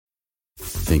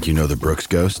Think you know the Brooks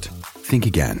Ghost? Think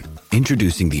again.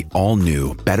 Introducing the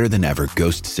all-new, better-than-ever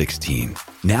Ghost 16.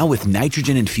 Now with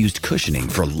nitrogen-infused cushioning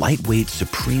for lightweight,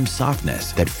 supreme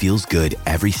softness that feels good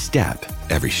every step,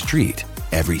 every street,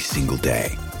 every single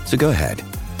day. So go ahead,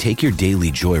 take your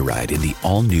daily joyride in the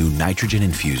all-new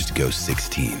nitrogen-infused Ghost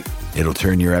 16. It'll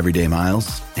turn your everyday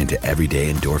miles into everyday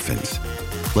endorphins.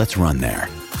 Let's run there.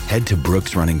 Head to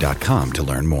brooksrunning.com to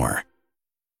learn more.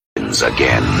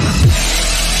 Again.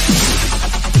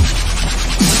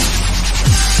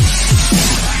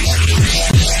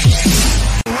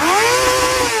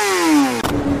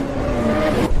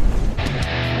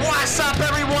 What's up,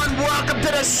 everyone? Welcome to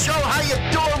the show. How you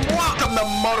doing? Welcome to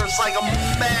Motorcycle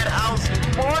Madhouse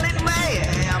Morning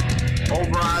Mayhem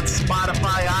over on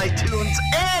Spotify, iTunes,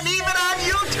 and even on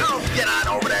YouTube. Get on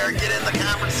over there and get in the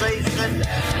conversation.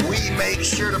 We make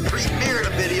sure to premiere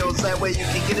the videos. That way you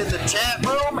can get in the chat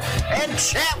room and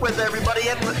chat with everybody.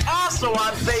 And also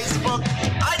on Facebook,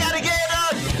 I got to get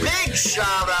a big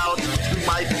shout out to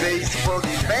my Facebook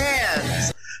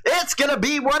fans. It's going to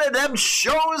be one of them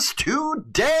shows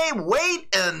today. Wait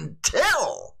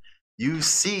until you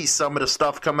see some of the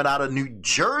stuff coming out of New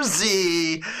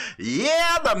Jersey.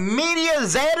 Yeah, the media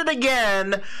is at it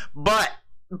again. But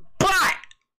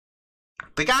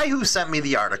the guy who sent me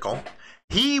the article,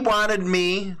 he wanted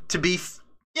me to be,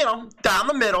 down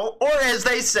the middle, or as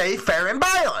they say, fair and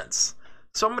balanced.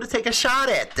 So I'm going to take a shot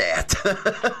at that.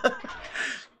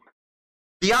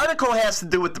 The article has to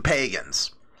do with the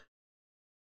pagans.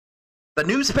 The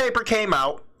newspaper came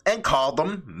out and called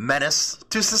them menace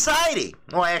to society.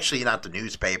 Well, actually, not the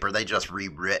newspaper. They just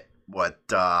rewrit what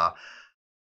the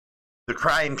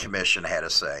crime commission had to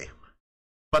say.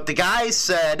 But the guy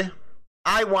said,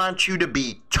 I want you to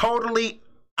be totally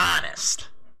honest.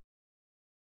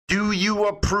 Do you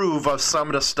approve of some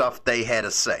of the stuff they had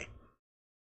to say?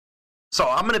 So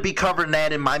I'm going to be covering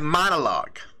that in my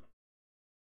monologue.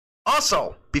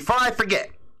 Also, before I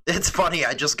forget, it's funny,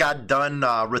 I just got done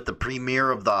with the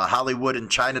premiere of the Hollywood and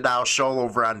China Doll show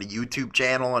over on the YouTube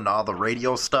channel and all the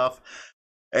radio stuff.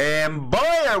 And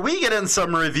boy, are we getting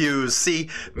some reviews. See,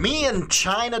 me and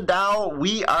China Doll,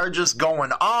 we are just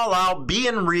going all out,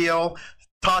 being real,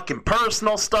 talking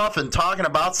personal stuff and talking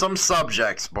about some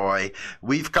subjects, boy.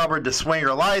 We've covered the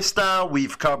swinger lifestyle.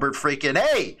 We've covered freaking,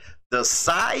 hey, does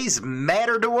size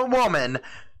matter to a woman?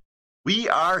 We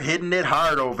are hitting it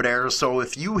hard over there. So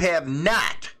if you have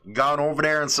not gone over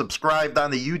there and subscribed on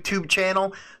the YouTube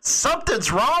channel,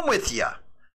 something's wrong with you.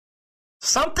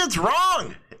 Something's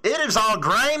wrong. It is all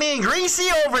grimy and greasy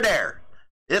over there.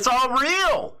 It's all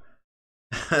real.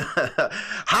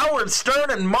 Howard Stern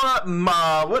and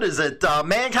Mancow,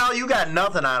 you got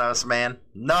nothing on us, man.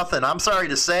 Nothing. I'm sorry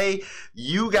to say,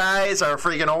 you guys are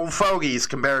freaking old fogies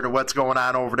compared to what's going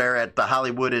on over there at the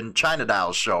Hollywood and China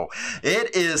Doll show.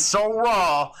 It is so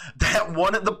raw that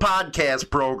one of the podcast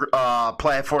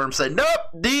platforms said,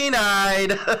 nope,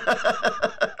 denied.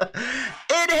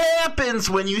 It happens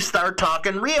when you start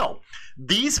talking real.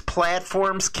 These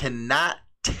platforms cannot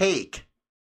take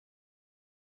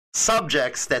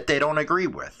subjects that they don't agree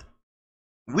with.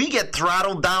 We get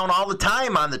throttled down all the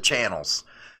time on the channels.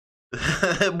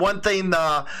 One thing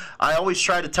I always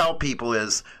try to tell people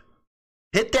is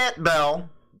hit that bell.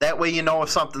 That way you know if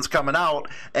something's coming out.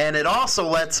 And it also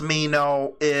lets me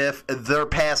know if they're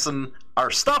passing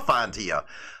our stuff on to you.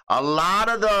 A lot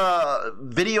of the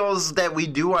videos that we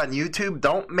do on YouTube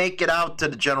don't make it out to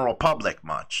the general public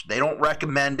much. They don't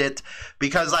recommend it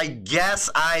because I guess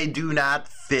I do not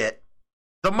fit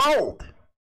the mold.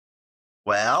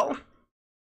 Well,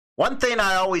 one thing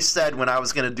I always said when I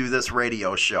was going to do this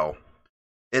radio show,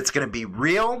 it's going to be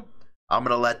real. I'm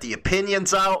going to let the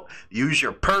opinions out. Use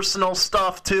your personal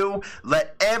stuff too.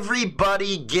 Let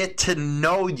everybody get to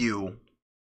know you.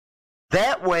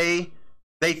 That way,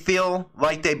 they feel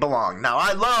like they belong. Now,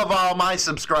 I love all my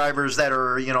subscribers that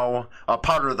are, a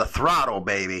part of the throttle,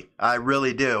 baby. I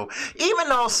really do. Even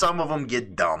though some of them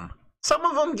get dumb. Some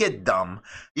of them get dumb.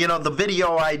 The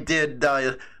video I did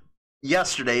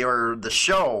yesterday, or the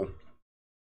show,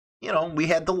 we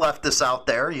had the leftists out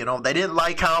there. They didn't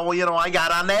like how, I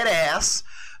got on that ass.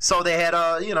 So they had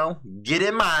to, get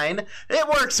in mine. It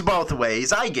works both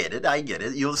ways. I get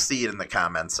it. You'll see it in the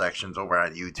comment sections over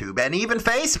on YouTube and even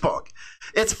Facebook.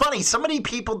 It's funny. So many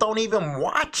people don't even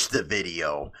watch the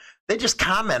video. They just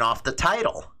comment off the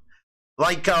title.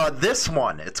 Like this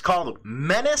one, it's called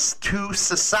Menace to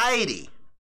Society.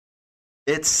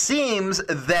 It seems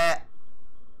that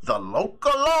the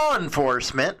local law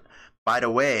enforcement, by the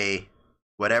way,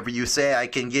 whatever you say, I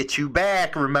can get you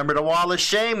back. Remember the wall of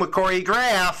shame with Corey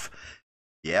Graff.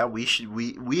 Yeah,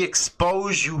 we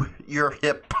expose your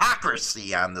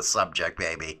hypocrisy on the subject,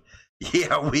 baby.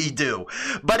 Yeah, we do.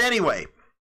 But anyway,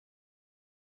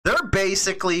 they're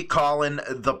basically calling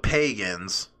the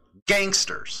pagans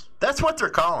gangsters. That's what they're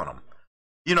calling them.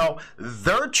 You know,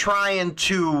 they're trying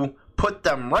to put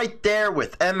them right there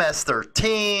with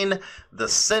MS-13, the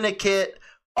Syndicate,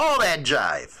 all that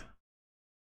jive.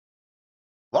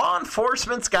 Law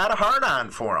enforcement's got a hard-on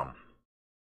for them.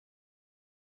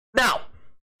 Now,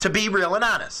 to be real and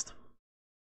honest,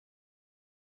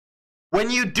 when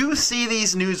you do see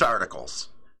these news articles,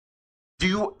 do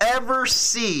you ever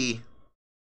see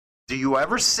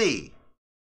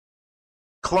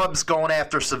clubs going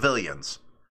after civilians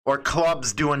or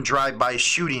clubs doing drive-by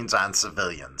shootings on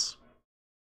civilians?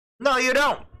 No, you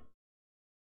don't.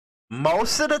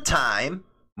 Most of the time,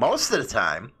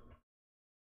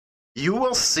 you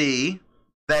will see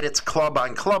that it's club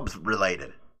on club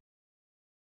related.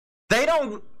 They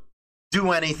don't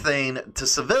do anything to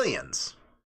civilians.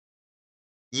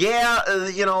 Yeah,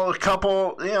 a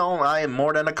couple,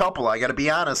 more than a couple, I got to be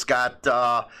honest, got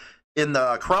in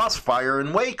the crossfire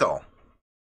in Waco.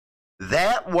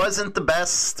 That wasn't the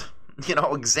best,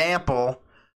 example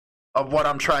of what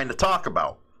I'm trying to talk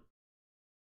about.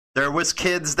 There was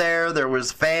kids there. There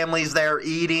was families there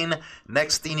eating.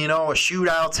 Next thing you know, a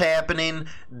shootout's happening.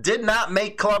 Did not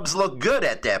make clubs look good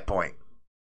at that point.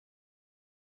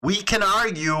 We can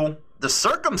argue the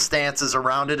circumstances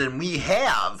around it, and we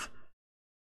have.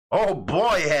 Oh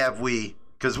boy, have we,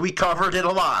 because we covered it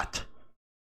a lot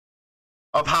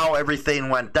of how everything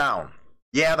went down.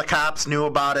 Yeah, the cops knew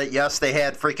about it. Yes, they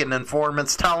had freaking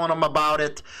informants telling them about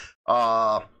it,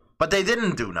 but they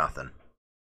didn't do nothing.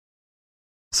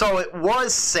 So it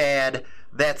was sad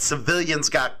that civilians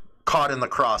got caught in the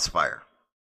crossfire.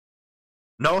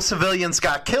 No civilians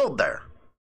got killed there.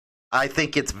 I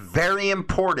think it's very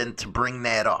important to bring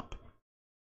that up.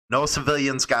 No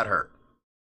civilians got hurt.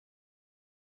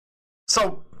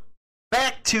 So,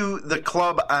 back to the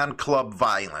club-on-club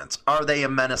violence. Are they a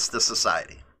menace to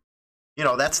society?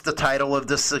 That's the title of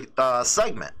this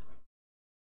segment.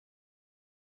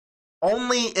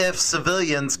 Only if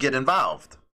civilians get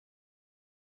involved.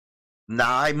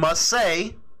 Now, I must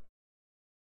say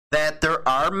that there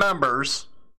are members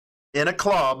in a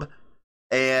club,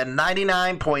 and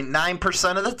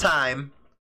 99.9% of the time,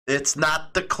 it's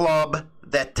not the club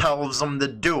that tells them to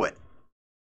do it.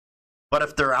 But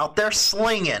if they're out there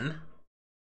slinging,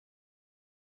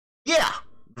 yeah,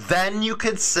 then you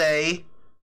could say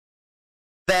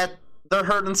that they're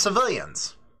hurting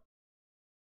civilians.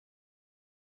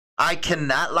 I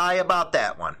cannot lie about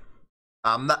that one.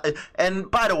 I'm not,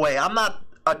 and by the way, I'm not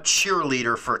a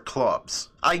cheerleader for clubs.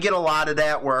 I get a lot of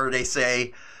that where they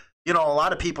say, a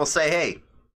lot of people say, hey,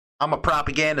 I'm a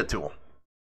propaganda tool.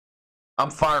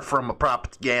 I'm far from a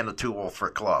propaganda tool for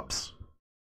clubs.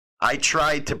 I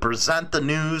try to present the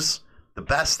news the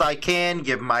best I can,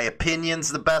 give my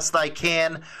opinions the best I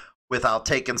can, without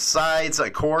taking sides.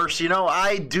 Of course,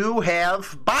 I do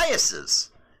have biases,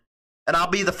 and I'll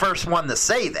be the first one to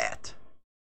say that.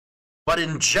 But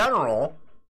in general,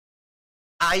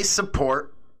 I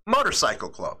support motorcycle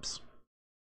clubs.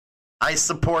 I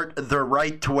support their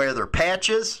right to wear their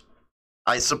patches.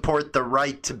 I support the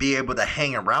right to be able to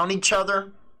hang around each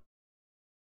other.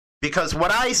 Because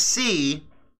what I see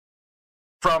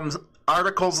from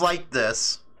articles like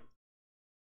this,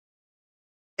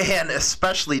 and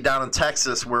especially down in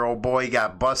Texas where old boy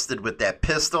got busted with that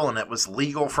pistol and it was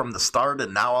legal from the start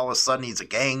and now all of a sudden he's a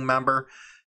gang member,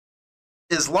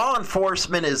 is law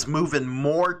enforcement is moving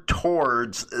more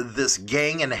towards this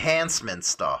gang enhancement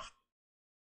stuff.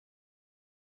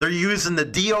 They're using the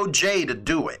DOJ to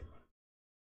do it.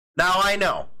 Now I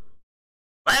know,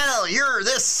 well, you're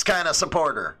this kind of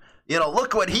supporter.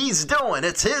 Look what he's doing.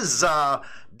 It's his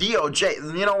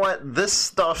DOJ. You know what? This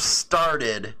stuff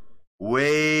started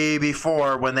way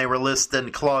before when they were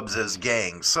listing clubs as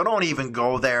gangs. So don't even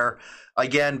go there.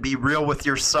 Again, be real with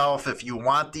yourself. If you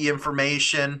want the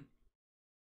information,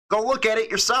 go look at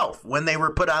it yourself when they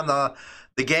were put on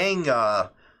the gang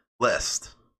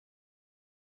list.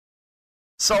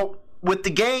 So with the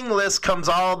gang list comes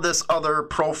all this other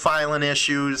profiling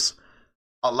issues.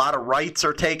 A lot of rights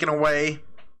are taken away.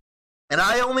 And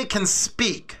I only can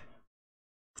speak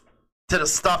to the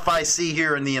stuff I see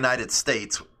here in the United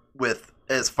States with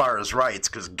as far as rights,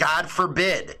 because God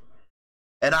forbid,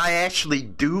 and I actually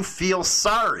do feel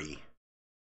sorry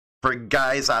for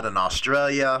guys out in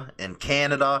Australia and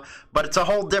Canada, but it's a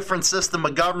whole different system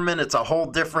of government. It's a whole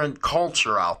different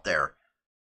culture out there.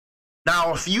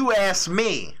 Now, if you ask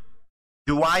me,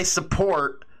 do I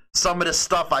support some of the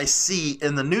stuff I see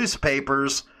in the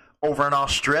newspapers over in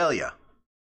Australia?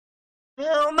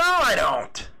 Hell no, I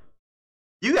don't.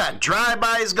 You got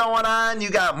drive-bys going on. You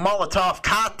got Molotov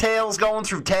cocktails going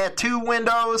through tattoo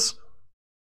windows.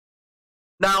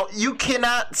 Now, you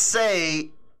cannot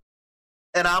say,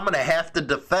 and I'm going to have to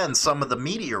defend some of the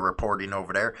media reporting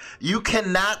over there, you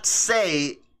cannot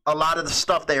say a lot of the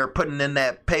stuff they are putting in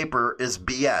that paper is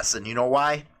BS. And you know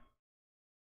why?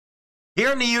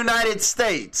 Here in the United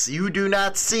States, you do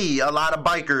not see a lot of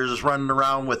bikers running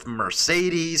around with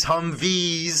Mercedes,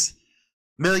 Humvees, $1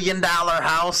 million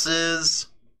houses.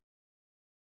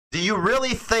 Do you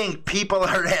really think people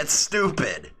are that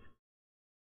stupid?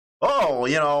 Oh,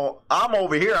 you know, I'm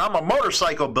over here. I'm a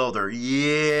motorcycle builder.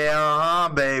 Yeah,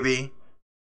 baby.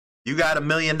 You got $1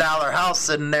 million house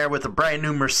sitting there with a brand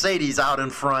new Mercedes out in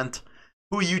front.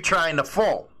 Who you trying to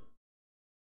fool?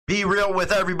 Be real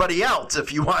with everybody else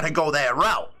if you want to go that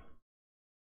route.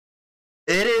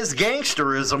 It is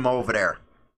gangsterism over there.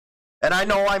 And I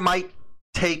know I might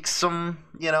take some,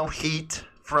 heat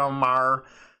from our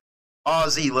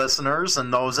Aussie listeners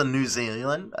and those in New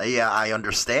Zealand. Yeah, I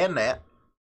understand that.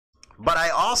 But I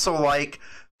also like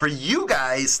for you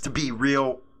guys to be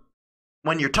real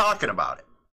when you're talking about it.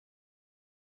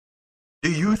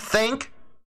 Do you think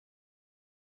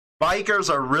bikers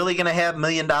are really going to have $1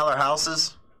 million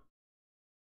houses?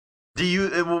 Do you,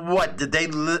 what, did they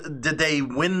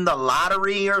win the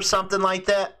lottery or something like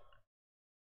that?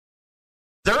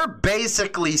 They're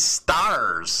basically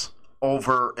stars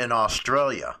over in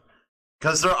Australia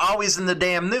because they're always in the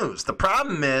damn news. The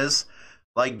problem is,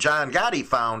 like John Gotti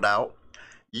found out,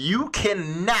 you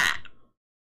cannot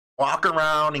walk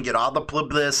around and get all the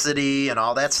publicity and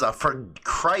all that stuff. For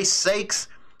Christ's sakes,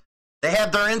 they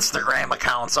have their Instagram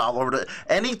accounts all over.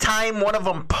 Anytime one of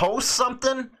them posts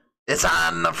something, it's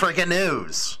on the freaking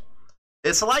news.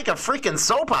 It's like a freaking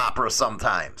soap opera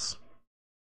sometimes.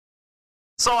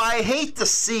 So I hate to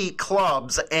see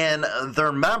clubs and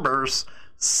their members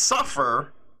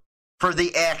suffer for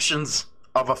the actions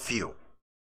of a few.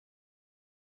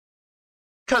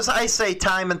 Because I say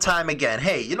time and time again,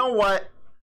 hey, you know what?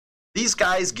 These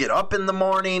guys get up in the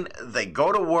morning, they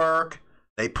go to work,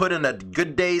 they put in a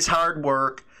good day's hard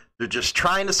work, they're just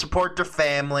trying to support their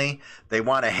family, they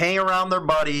want to hang around their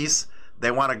buddies,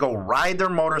 they want to go ride their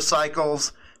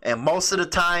motorcycles, and most of the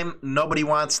time, nobody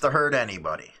wants to hurt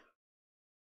anybody.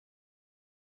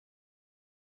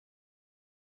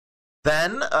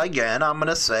 Then, again, I'm going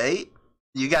to say,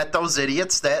 you got those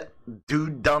idiots that do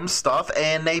dumb stuff,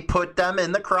 and they put them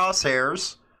in the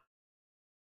crosshairs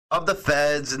of the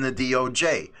feds and the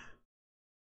DOJ.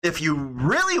 If you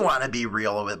really want to be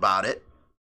real about it,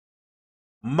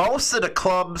 most of the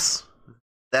clubs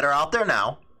that are out there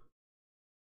now,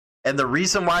 and the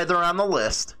reason why they're on the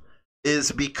list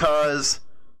is because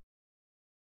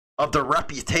of their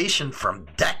reputation from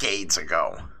decades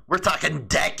ago. We're talking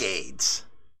decades.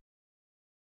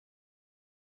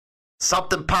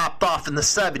 Something popped off in the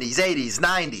 70s, 80s,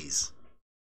 90s.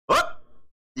 Whoop!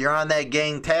 You're on that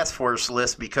gang task force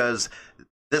list because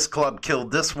this club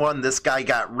killed this one, this guy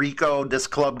got RICO'd, this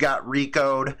club got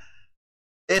RICO'd.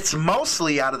 It's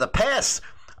mostly out of the past.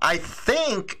 I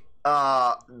think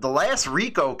the last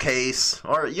RICO case,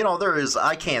 or, there is,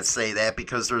 I can't say that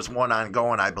because there's one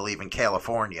ongoing, I believe, in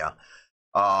California.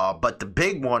 But the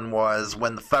big one was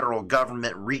when the federal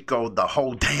government RICO'd the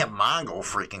whole damn Mongol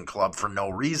freaking club for no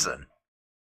reason.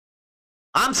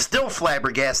 I'm still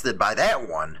flabbergasted by that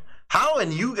one. How are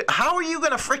you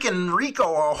going to freaking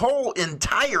RICO a whole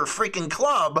entire freaking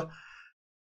club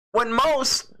when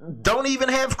most don't even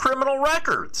have criminal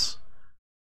records?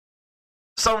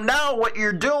 So now what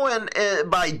you're doing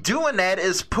by doing that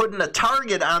is putting a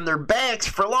target on their backs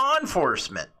for law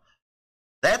enforcement.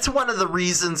 That's one of the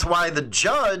reasons why the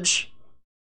judge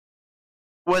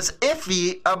was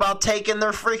iffy about taking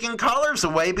their freaking colors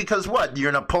away, because what,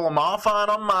 you're going to pull them off on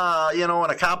them,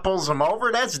 when a cop pulls them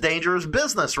over? That's dangerous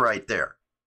business right there.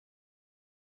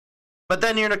 But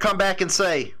then you're going to come back and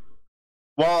say,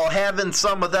 well, haven't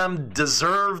some of them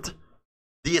deserved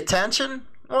the attention?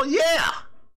 Well, yeah.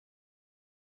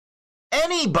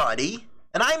 Anybody,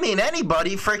 and I mean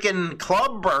anybody, freaking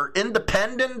club or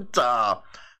independent,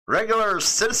 regular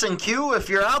Citizen Q, if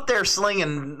you're out there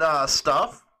slinging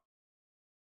stuff,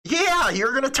 yeah,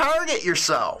 you're going to target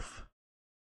yourself.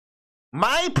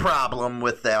 My problem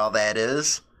with all that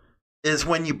is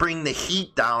when you bring the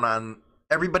heat down on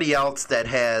everybody else that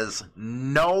has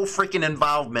no freaking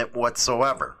involvement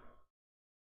whatsoever.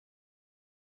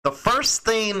 The first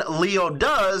thing Leo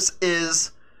does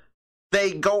is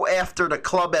they go after the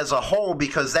club as a whole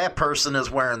because that person is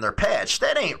wearing their patch.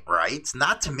 That ain't right.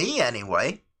 Not to me,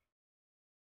 anyway.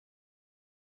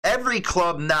 Every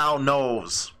club now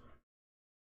knows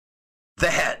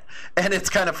that. And it's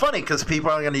kind of funny because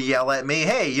people are going to yell at me,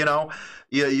 hey,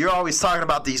 you're always talking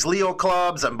about these Leo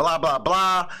clubs and blah, blah,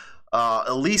 blah.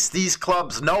 At least these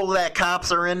clubs know that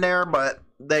cops are in there, but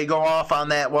they go off on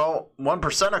that. Well,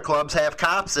 1%er clubs have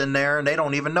cops in there and they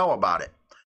don't even know about it.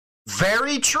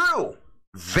 Very true.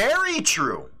 Very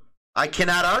true. I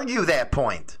cannot argue that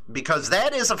point because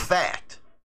that is a fact.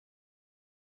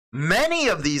 Many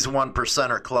of these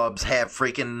 1%er clubs have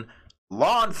freaking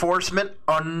law enforcement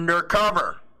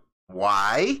undercover.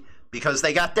 Why? Because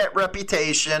they got that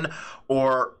reputation,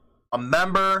 or a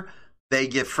member, they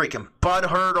get freaking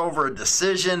butthurt over a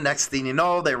decision. Next thing you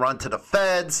know, they run to the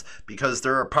feds because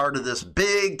they're a part of this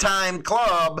big time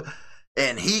club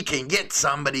and he can get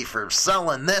somebody for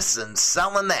selling this and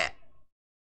selling that.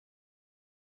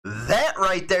 That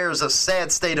right there is a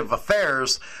sad state of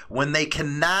affairs when they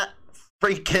cannot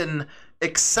freaking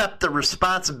accept the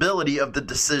responsibility of the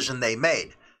decision they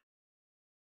made.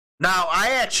 Now,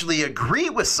 I actually agree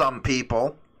with some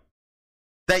people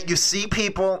that you see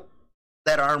people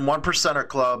that are in 1%er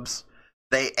clubs,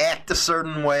 they act a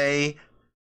certain way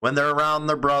when they're around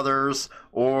their brothers,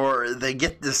 or they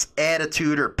get this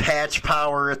attitude or patch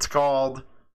power, it's called.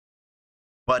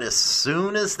 But as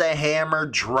soon as the hammer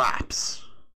drops,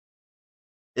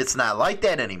 it's not like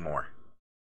that anymore.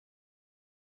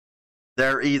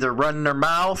 They're either running their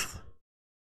mouth.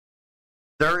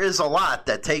 There is a lot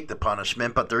that take the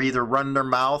punishment, but they're either running their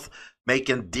mouth,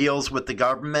 making deals with the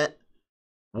government.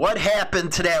 What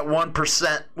happened to that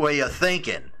 1% way of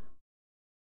thinking?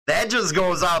 That just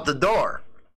goes out the door.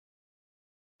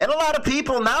 And a lot of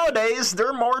people nowadays,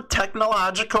 they're more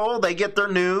technological. They get their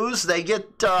news. They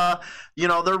get, their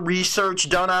research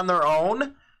done on their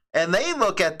own. And they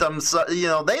look at them,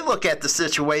 they look at the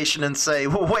situation and say,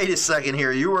 well, wait a second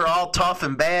here. You were all tough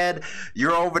and bad.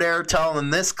 You're over there telling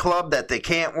this club that they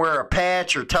can't wear a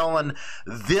patch, or telling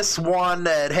this one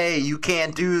that, hey, you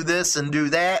can't do this and do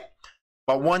that.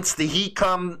 But once the heat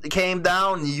came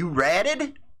down, you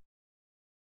ratted?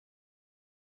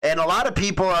 And a lot of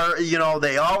people are,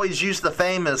 they always use the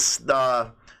famous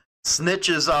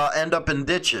snitches end up in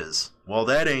ditches. Well,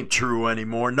 that ain't true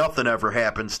anymore. Nothing ever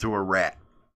happens to a rat.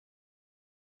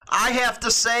 I have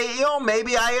to say,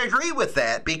 maybe I agree with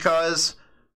that, because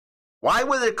why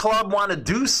would a club want to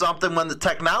do something when the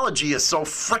technology is so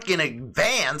freaking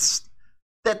advanced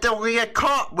that they'll get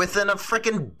caught within a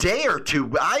freaking day or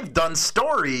two? I've done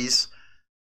stories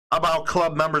about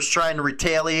club members trying to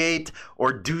retaliate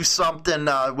or do something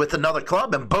with another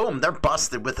club, and boom, they're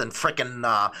busted within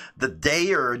freaking the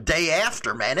day or day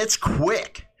after, man. It's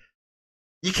quick.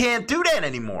 You can't do that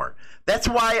anymore. That's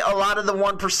why a lot of the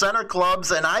 1%er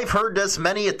clubs, and I've heard this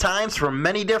many a times from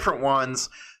many different ones,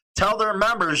 tell their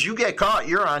members, you get caught,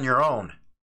 you're on your own.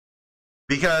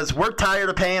 Because we're tired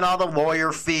of paying all the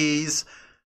lawyer fees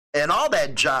and all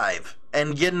that jive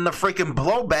and getting the freaking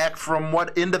blowback from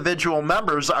what individual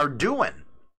members are doing.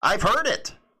 I've heard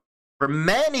it from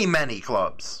many, many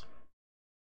clubs.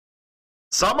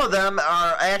 Some of them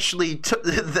are actually,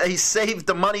 they saved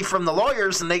the money from the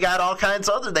lawyers and they got all kinds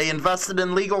of other, they invested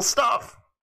in legal stuff.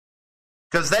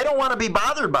 Because they don't want to be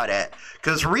bothered by that.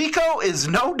 Because RICO is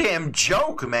no damn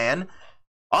joke, man.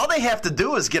 All they have to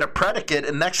do is get a predicate,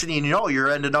 and next thing you know,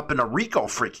 you're ending up in a RICO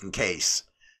freaking case.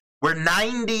 Where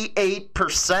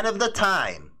 98% of the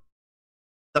time,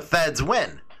 the feds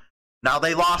win. Now,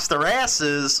 they lost their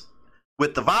asses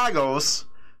with the Vagos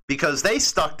because they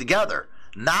stuck together.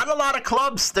 Not a lot of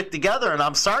clubs stick together, and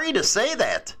I'm sorry to say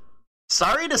that.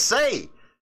 Sorry to say.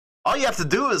 All you have to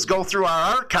do is go through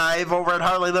our archive over at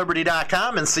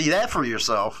HarleyLiberty.com and see that for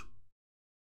yourself.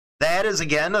 That is,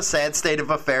 again, a sad state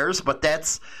of affairs, but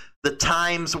that's the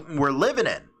times we're living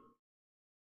in.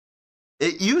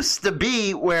 It used to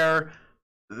be where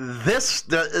this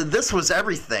was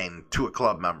everything to a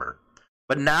club member.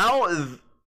 But now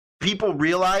people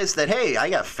realize that, hey,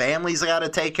 I got families I got to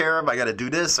take care of. I got to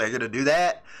do this. I got to do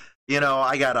that.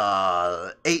 I got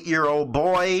a 8-year-old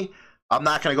boy. I'm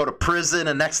not going to go to prison,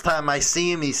 and next time I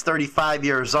see him, he's 35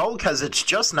 years old, because it's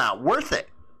just not worth it.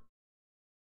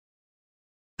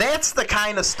 That's the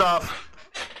kind of stuff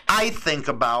I think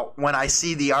about when I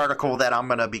see the article that I'm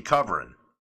going to be covering.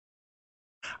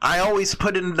 I always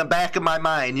put it in the back of my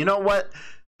mind, you know what?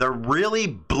 They're really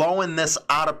blowing this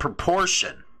out of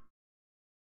proportion.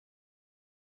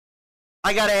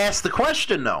 I got to ask the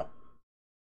question, though.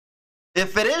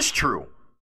 If it is true,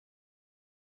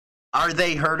 are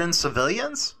they hurting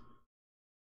civilians?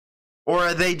 Or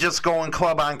are they just going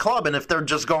club on club? And if they're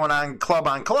just going on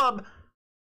club,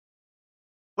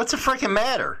 what's the freaking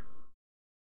matter?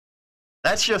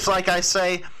 That's just like I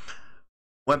say,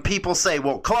 when people say,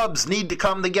 well, clubs need to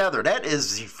come together, that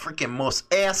is the freaking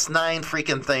most asinine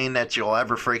freaking thing that you'll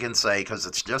ever freaking say, because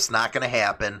it's just not going to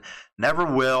happen. Never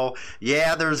will.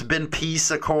 Yeah, there's been peace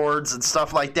accords and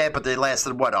stuff like that, but they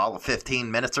lasted, what, all of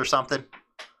 15 minutes or something?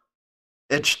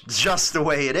 It's just the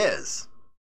way it is.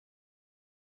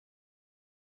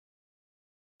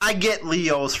 I get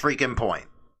Leo's freaking point.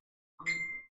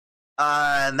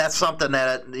 And that's something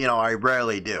that, I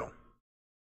rarely do.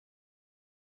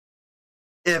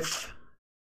 If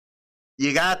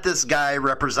you got this guy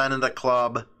representing the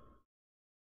club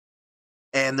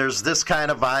and there's this kind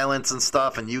of violence and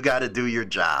stuff and you got to do your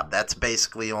job, that's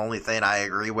basically the only thing I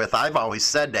agree with. I've always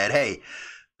said that, hey,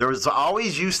 there's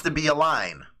always used to be a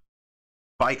line.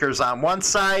 Bikers on one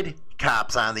side,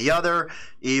 cops on the other,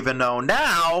 even though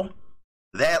now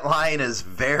that line is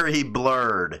very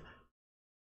blurred.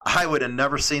 I would have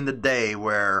never seen the day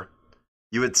where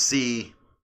you would see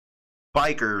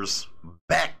bikers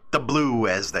back the blue,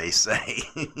 as they say.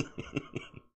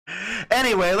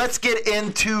 Anyway, let's get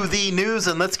into the news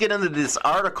and let's get into this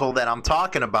article that I'm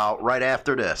talking about right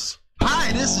after this.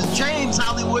 Hi, this is James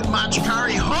Hollywood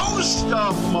Machikari, host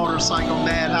of Motorcycle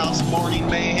Madhouse Morning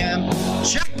Mayhem.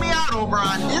 Check me out over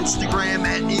on Instagram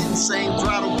at Insane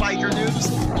Throttle Biker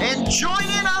News and join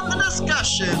in on the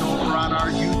discussion over on our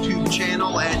YouTube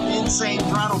channel at Insane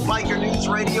Throttle Biker News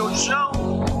Radio Show.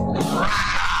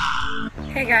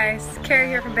 Hey guys, Carrie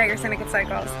here from Bagger Syndicate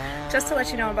Cycles. Just to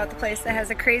let you know about the place that has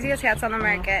the craziest hats on the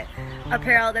market.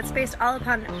 Apparel that's based all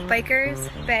upon bikers,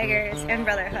 baggers, and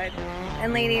brotherhood.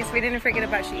 And ladies, we didn't forget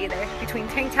about you either. Between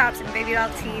tank tops and baby doll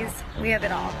tees, we have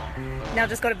it all. Now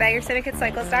just go to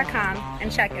BaggerSyndicateCycles.com and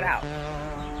check it out.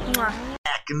 Mwah.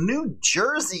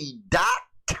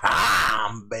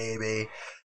 NewJersey.com, baby.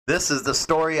 This is the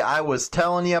story I was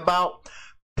telling you about.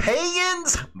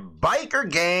 Pagan's biker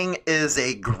gang is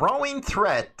a growing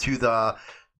threat to the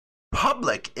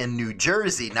public in New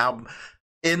Jersey. Now,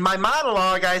 in my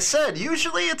monologue, I said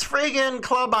usually it's friggin'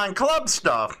 club on club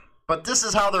stuff, but this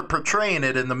is how they're portraying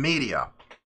it in the media.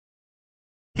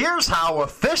 Here's how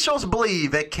officials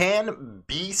believe it can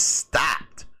be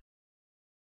stopped.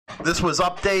 This was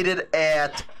updated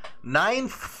at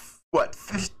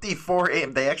 54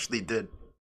 a.m. They actually did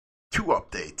 2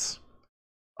 updates.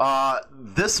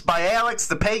 This by Alex,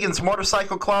 the Pagans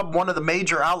Motorcycle Club, one of the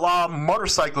major outlaw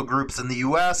motorcycle groups in the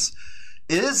U.S.,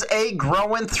 is a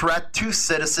growing threat to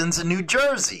citizens in New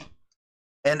Jersey.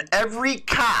 And every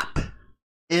cop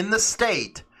in the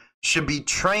state should be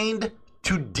trained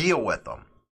to deal with them.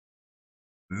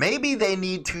 Maybe they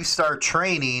need to start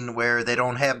training where they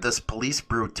don't have this police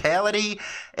brutality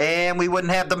and we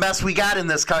wouldn't have the mess we got in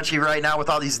this country right now with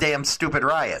all these damn stupid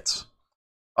riots.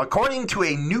 According to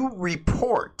a new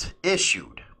report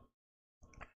issued,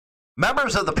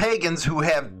 members of the Pagans who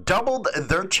have doubled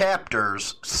their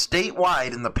chapters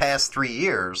statewide in the past 3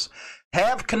 years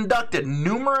have conducted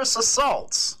numerous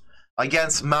assaults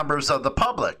against members of the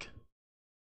public,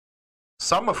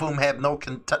 some of whom have no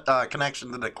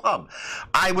connection to the club.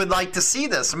 I would like to see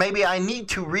this. Maybe I need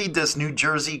to read this New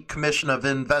Jersey Commission of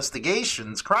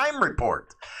Investigations crime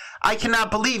report. I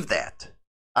cannot believe that.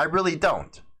 I really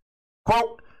don't.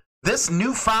 Quote, this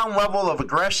newfound level of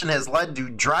aggression has led to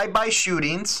drive-by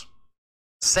shootings,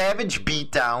 savage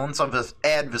beatdowns of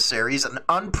adversaries, and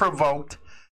unprovoked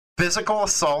physical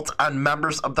assault on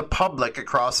members of the public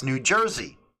across New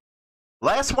Jersey.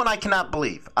 Last one I cannot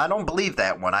believe. I don't believe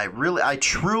that one. I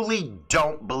truly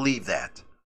don't believe that.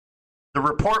 The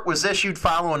report was issued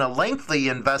following a lengthy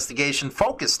investigation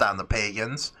focused on the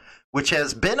Pagans, which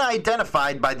has been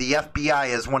identified by the FBI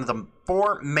as one of the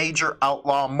 4 major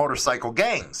outlaw motorcycle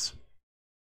gangs.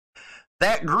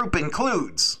 That group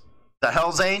includes the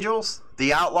Hells Angels,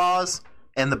 the Outlaws,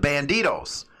 and the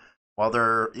Banditos. Well,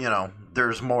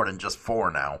 there's more than just 4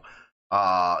 now.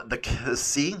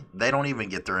 See, they don't even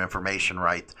get their information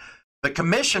right. The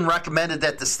commission recommended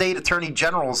that the state attorney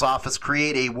general's office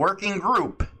create a working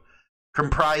group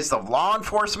comprised of law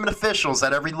enforcement officials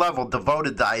at every level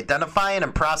devoted to identifying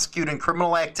and prosecuting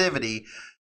criminal activity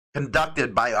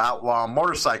conducted by outlaw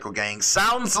motorcycle gangs.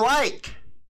 Sounds like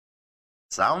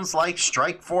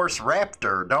Strike Force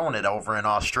Raptor, don't it, over in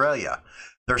Australia?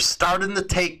 They're starting to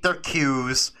take their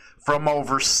cues from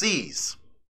overseas.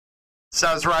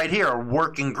 Says right here, a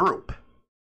working group.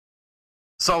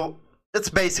 So it's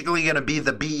basically going to be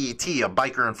the BET, a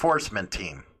biker enforcement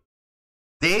team.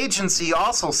 The agency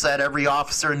also said every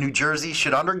officer in New Jersey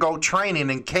should undergo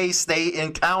training in case they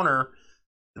encounter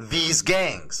these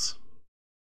gangs.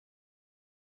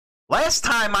 Last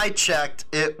time I checked,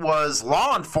 it was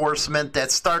law enforcement that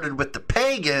started with the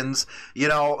Pagans.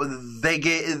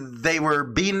 They were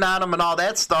beating on them and all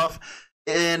that stuff.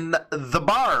 in the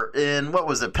bar in, what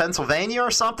was it, Pennsylvania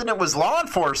or something? It was law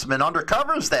enforcement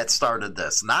undercovers that started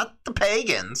this, not the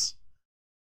pagans.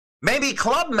 Maybe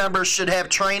club members should have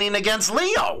training against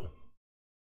Leo.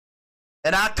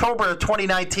 In October of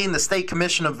 2019, the State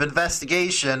Commission of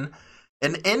Investigation,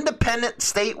 an independent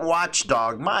state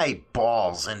watchdog, my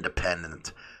balls,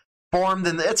 independent, formed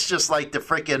in, it's just like the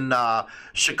freaking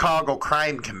Chicago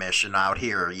Crime Commission out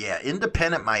here. Yeah,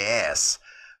 independent my ass.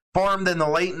 Formed in the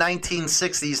late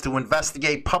 1960s to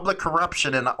investigate public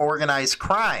corruption and organized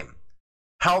crime.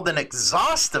 Held an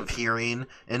exhaustive hearing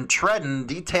in Trenton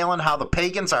detailing how the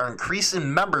pagans are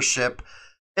increasing membership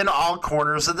in all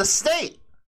corners of the state.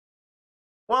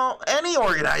 Well, any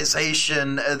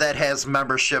organization that has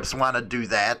memberships want to do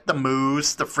that. The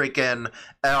Moose, the freaking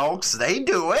Elks, they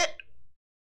do it.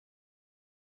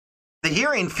 The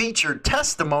hearing featured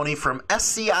testimony from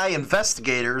SCI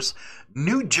investigators,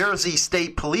 New Jersey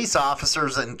state police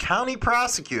officers, and county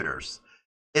prosecutors.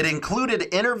 It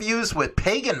included interviews with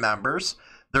pagan members,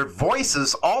 their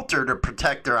voices altered to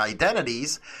protect their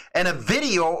identities, and a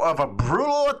video of a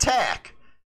brutal attack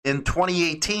in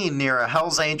 2018 near a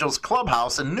Hells Angels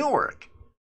clubhouse in Newark.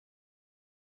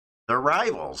 Their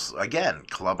rivals, again,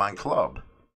 club on club.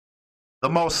 The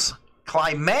most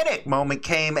climactic moment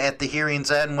came at the hearing's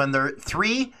end when the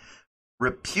three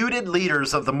reputed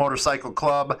leaders of the motorcycle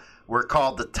club were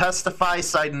called to testify,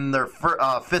 citing their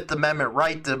Fifth Amendment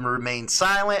right to remain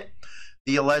silent.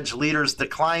 The alleged leaders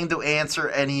declined to answer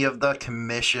any of the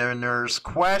commissioner's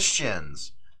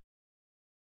questions.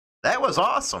 That was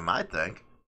awesome, I think.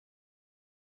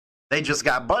 They just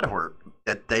got butthurt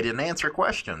that they didn't answer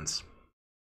questions.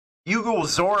 Hugo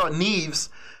Zora Neves,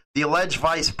 the alleged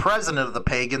vice president of the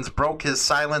Pagans, broke his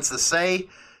silence to say,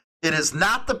 "It is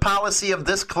not the policy of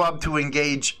this club to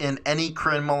engage in any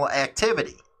criminal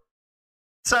activity."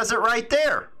 It says it right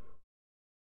there.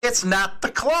 It's not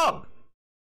the club.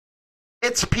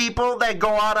 It's people that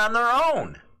go out on their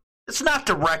own. It's not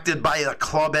directed by the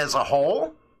club as a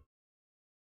whole.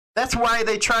 That's why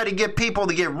they try to get people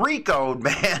to get RICO'd,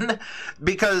 man,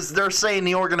 because they're saying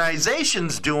the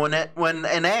organization's doing it when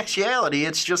in actuality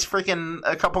it's just freaking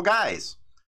a couple guys.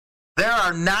 There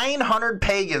are 900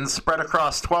 pagans spread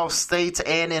across 12 states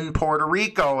and in Puerto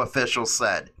Rico, officials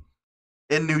said.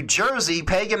 In New Jersey,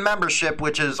 pagan membership,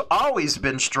 which has always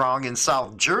been strong in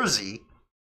South Jersey,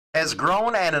 has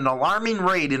grown at an alarming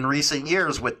rate in recent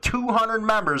years with 200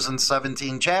 members in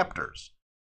 17 chapters.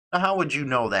 Now, how would you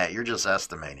know that? You're just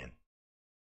estimating.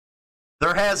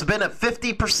 There has been a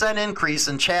 50% increase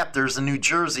in chapters in New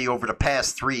Jersey over the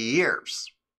past 3 years.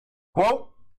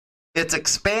 Quote, "It's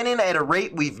expanding at a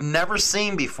rate we've never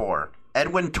seen before,"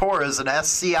 Edwin Torres, an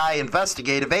SCI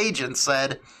investigative agent,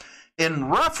 said in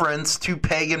reference to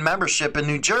pagan membership in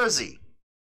New Jersey.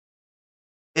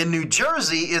 In New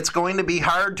Jersey, it's going to be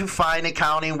hard to find a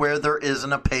county where there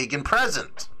isn't a pagan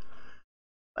present.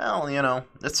 Well, you know,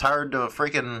 it's hard to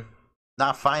freaking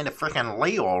not find a freaking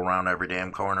Leo around every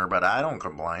damn corner, but I don't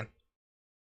complain.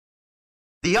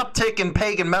 The uptick in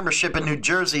pagan membership in New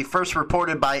Jersey, first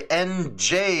reported by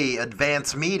NJ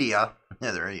Advance Media,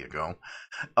 yeah, there you go,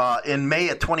 in May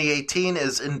of 2018,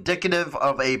 is indicative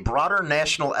of a broader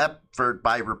national effort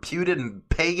by reputed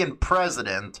pagan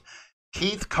president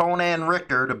Keith Conan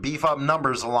Richter to beef up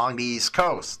numbers along the East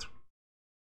Coast.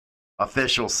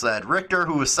 Officials said Richter,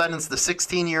 who was sentenced to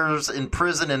 16 years in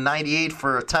prison in 98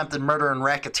 for attempted murder and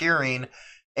racketeering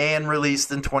and released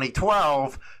in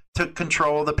 2012, took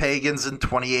control of the pagans in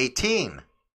 2018.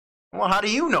 Well, how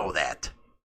do you know that?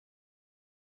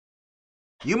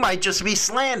 You might just be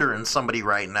slandering somebody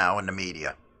right now in the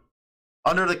media.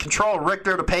 Under the control of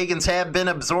Richter, the pagans have been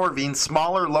absorbing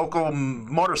smaller local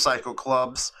motorcycle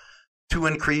clubs to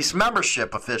increase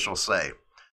membership, officials say.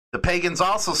 The pagans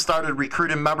also started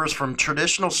recruiting members from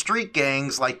traditional street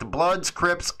gangs like the Bloods,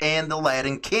 Crips, and the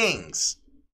Latin Kings.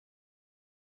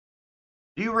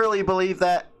 Do you really believe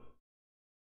that?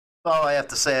 That's all I have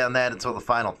to say on that until the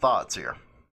final thoughts here.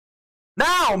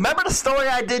 Now, remember the story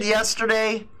I did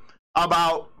yesterday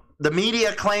about the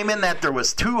media claiming that there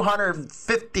was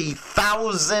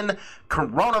 250,000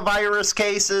 coronavirus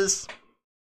cases?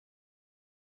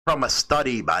 From a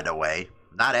study, by the way,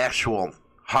 not actual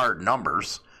hard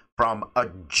numbers, from a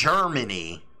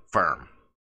Germany firm.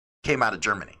 Came out of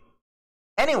Germany.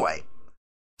 Anyway,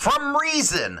 from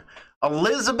Reason,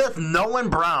 Elizabeth Nolan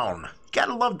Brown.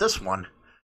 Gotta love this one.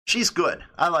 She's good.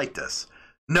 I like this.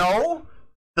 No,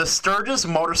 the Sturgis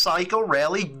motorcycle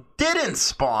rally didn't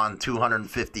spawn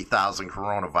 250,000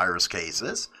 coronavirus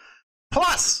cases.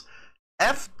 Plus,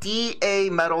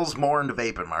 FDA meddles more in the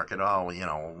vaping market. Oh, you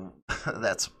know,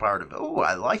 that's part of it. Oh,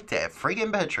 I like that.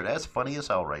 Friggin' picture. That's funny as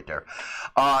hell right there.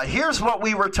 Here's what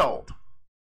we were told.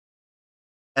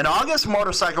 An August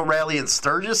motorcycle rally in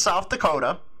Sturgis, South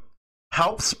Dakota,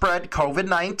 helped spread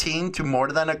COVID-19 to more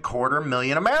than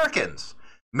 250,000 Americans,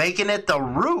 making it the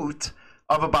root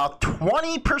of about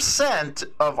 20%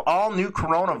 of all new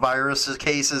coronavirus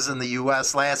cases in the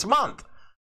U.S. last month.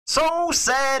 So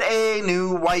said a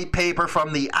new white paper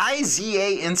from the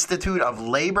IZA Institute of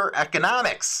Labor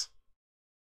Economics.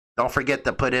 Don't forget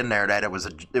to put in there that it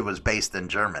was based in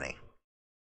Germany.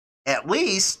 At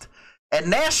least, and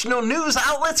national news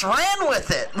outlets ran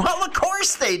with it. Well, of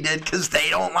course they did, because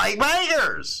they don't like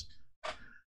bikers.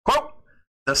 Quote,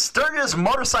 the Sturgis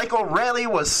motorcycle rally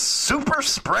was super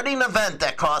spreading event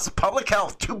that cost public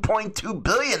health $2.2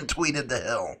 billion, tweeted The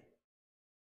Hill.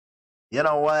 You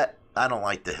know what? I don't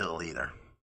like The Hill either.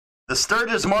 The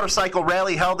Sturgis motorcycle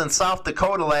rally held in South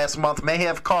Dakota last month may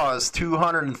have caused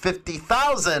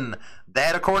 $250,000.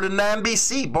 That according to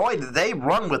NBC. Boy, did they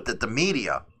run with it, the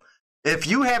media. If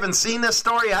you haven't seen this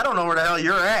story, I don't know where the hell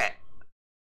you're at.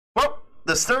 Well,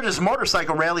 the Sturgis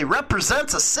motorcycle rally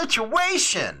represents a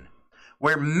situation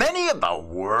where many of the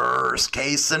worst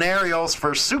case scenarios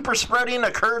for super spreading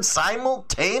occurred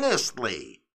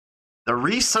simultaneously. The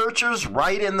researchers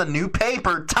write in the new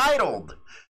paper titled,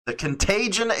 The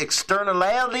Contagion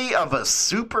Externality of a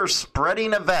Super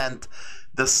Spreading Event,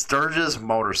 the Sturgis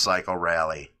Motorcycle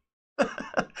Rally.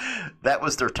 That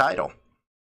was their title.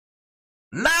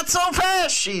 Not so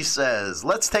fast, she says.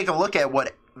 Let's take a look at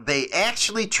what they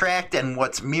actually tracked and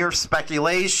what's mere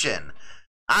speculation.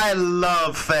 I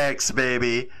love facts,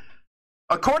 baby.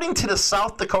 According to the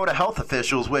South Dakota health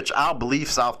officials, which I'll believe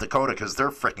South Dakota because they're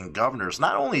freaking governors,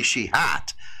 not only is she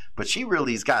hot, but she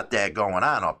really's got that going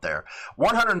on up there.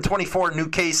 124 new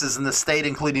cases in the state,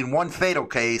 including one fatal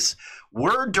case,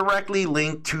 were directly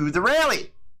linked to the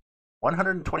rally.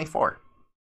 124.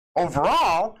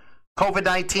 Overall,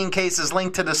 COVID-19 cases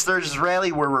linked to the Sturgis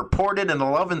rally were reported in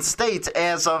 11 states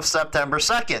as of September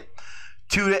 2nd,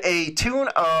 to a tune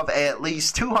of at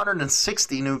least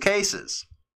 260 new cases.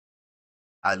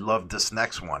 I love this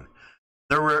next one.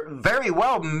 There were very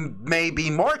well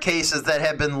maybe more cases that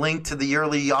have been linked to the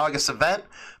early August event,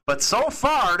 but so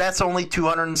far that's only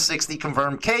 260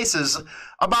 confirmed cases,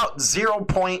 about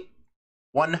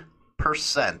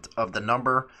 0.1% of the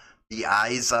number the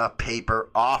IZA paper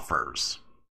offers.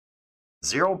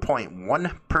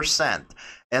 0.1%.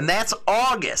 And that's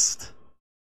August.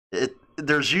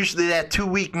 There's usually that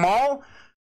 2-week mull.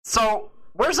 So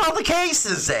where's all the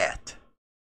cases at?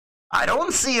 I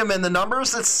don't see them in the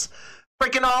numbers. It's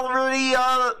freaking already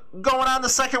going on the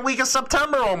second week of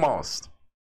September almost.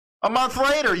 A month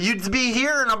later, you'd be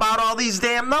hearing about all these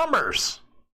damn numbers.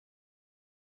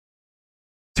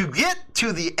 To get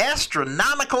to the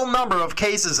astronomical number of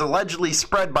cases allegedly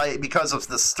spread because of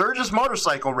the Sturgis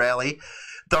motorcycle rally,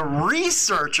 the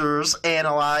researchers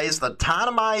analyzed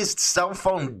autonomized cell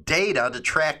phone data to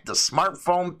track the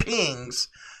smartphone pings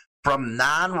from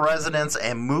non-residents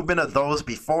and movement of those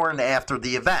before and after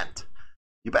the event.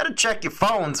 You better check your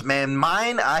phones, man.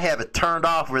 Mine, I have it turned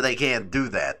off where they can't do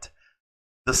that.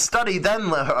 The study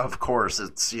then, of course,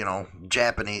 it's,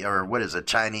 Japanese, or what is it,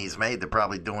 Chinese made. They're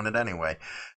probably doing it anyway.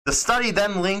 The study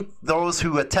then linked those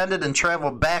who attended and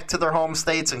traveled back to their home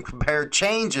states and compared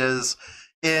changes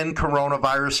in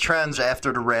coronavirus trends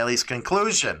after the rally's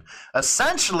conclusion.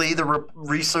 Essentially, the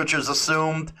researchers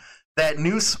assumed that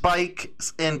new spike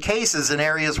in cases in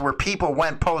areas where people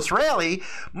went post-rally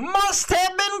must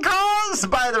have been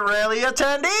caused by the rally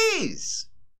attendees,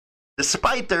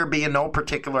 despite there being no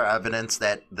particular evidence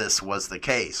that this was the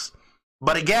case.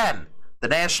 But again, the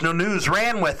national news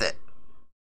ran with it.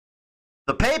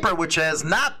 The paper, which has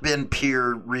not been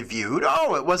peer-reviewed,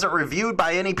 it wasn't reviewed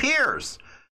by any peers,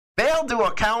 failed to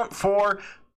account for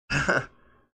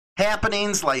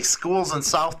happenings like schools in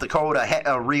South Dakota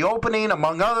reopening,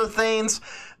 among other things,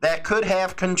 that could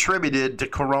have contributed to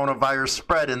coronavirus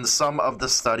spread in some of the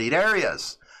studied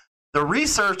areas. The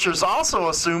researchers also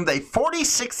assumed a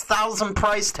 $46,000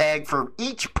 price tag for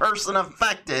each person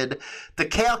affected to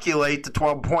calculate the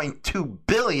 $12.2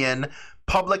 billion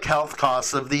public health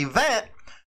costs of the event,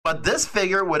 but this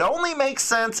figure would only make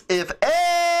sense if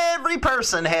every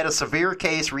person had a severe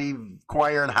case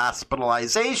requiring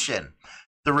hospitalization.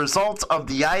 The results of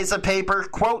the IZA paper,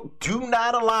 quote, do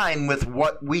not align with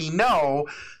what we know,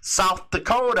 South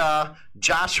Dakota,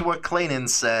 Joshua Clayton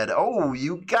said. Oh,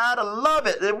 you gotta love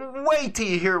it. Wait till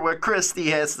you hear what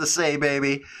Christie has to say,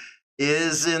 baby.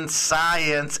 Isn't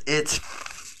science, it's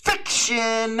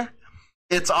fiction.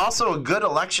 It's also a good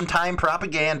election time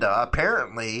propaganda.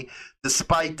 Apparently,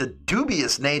 Despite the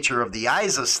dubious nature of the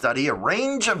ISA study, a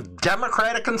range of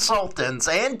Democratic consultants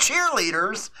and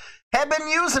cheerleaders have been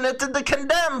using it to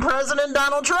condemn President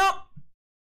Donald Trump.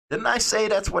 Didn't I say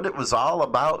that's what it was all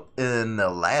about in the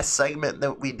last segment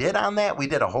that we did on that? We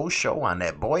did a whole show on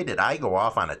that. Boy, did I go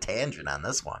off on a tangent on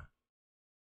this one.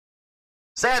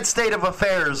 Sad state of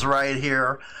affairs right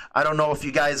here. I don't know if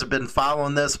you guys have been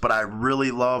following this, but I really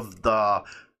love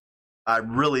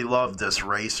this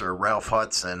racer, Ralph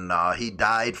Hudson. He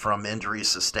died from injuries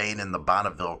sustained in the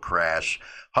Bonneville crash.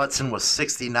 Hudson was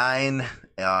 69.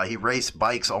 He raced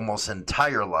bikes almost his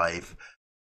entire life.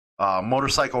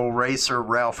 Motorcycle racer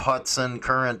Ralph Hudson,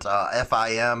 current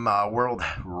FIM world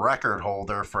record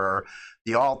holder for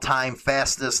the all-time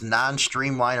fastest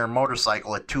non-streamliner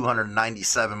motorcycle at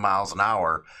 297 miles an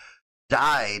hour,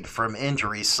 died from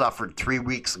injuries suffered 3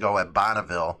 weeks ago at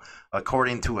Bonneville,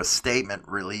 according to a statement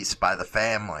released by the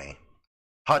family.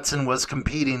 Hudson was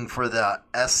competing for the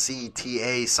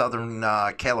SCTA, Southern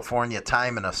California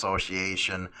Timing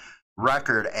Association,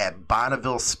 record at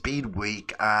Bonneville Speed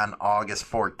Week on August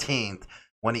 14th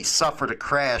when he suffered a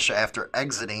crash after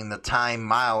exiting the time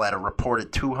mile at a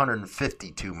reported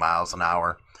 252 miles an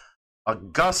hour. A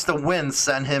gust of wind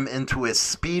sent him into his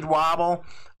speed wobble,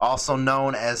 also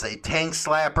known as a tank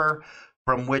slapper,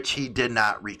 from which he did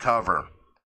not recover.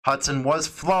 Hudson was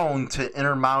flown to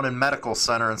Intermountain Medical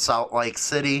Center in Salt Lake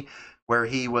City, where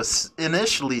he was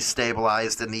initially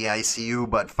stabilized in the ICU,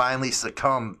 but finally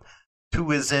succumbed to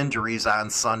his injuries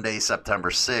on Sunday, September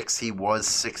 6th. He was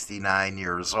 69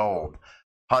 years old.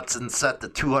 Hudson set the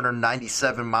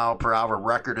 297 mile per hour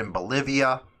record in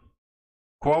Bolivia.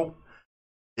 Quote,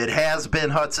 "It has been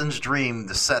Hudson's dream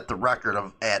to set the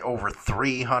record at over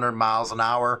 300 miles an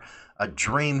hour, a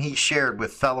dream he shared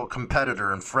with fellow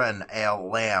competitor and friend Al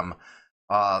Lamb.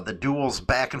 The duel's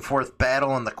back and forth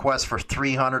battle and the quest for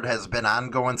 300 has been an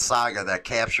ongoing saga that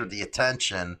captured the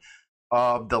attention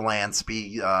of the land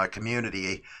speed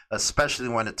community, especially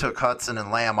when it took Hudson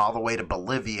and Lamb all the way to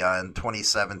Bolivia in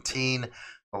 2017,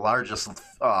 the largest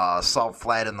salt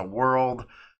flat in the world,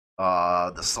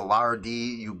 the Salar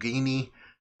de Uyuni,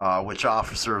 which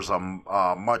offers a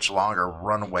much longer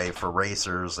runway for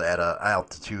racers at an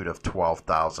altitude of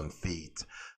 12,000 feet.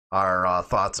 Our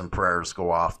thoughts and prayers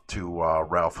go off to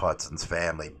Ralph Hudson's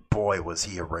family. Boy, was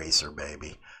he a racer,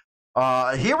 baby.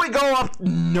 Here we go up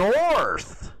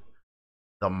north.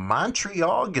 The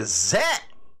Montreal Gazette.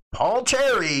 Paul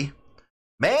Cherry,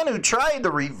 man who tried to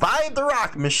revive the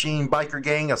Rock Machine biker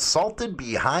gang, assaulted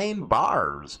behind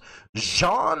bars.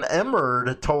 Jean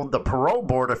Emerd told the Parole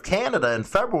Board of Canada in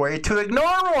February to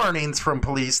ignore warnings from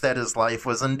police that his life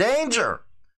was in danger.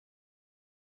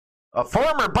 A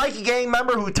former bikie gang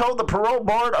member who told the Parole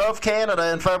Board of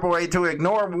Canada in February to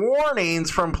ignore warnings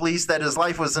from police that his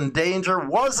life was in danger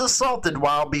was assaulted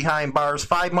while behind bars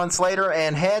 5 months later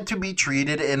and had to be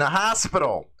treated in a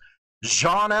hospital.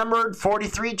 Jean Emerd,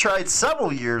 43, tried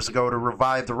several years ago to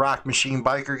revive the Rock Machine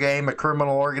biker gang, a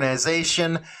criminal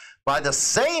organization by the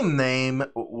same name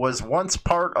was once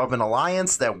part of an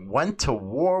alliance that went to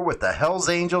war with the Hells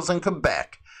Angels in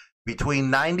Quebec between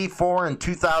 94 and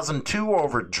 2002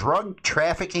 over drug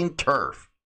trafficking turf.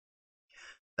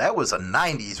 That was a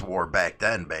 90s war back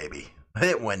then, baby.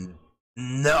 It went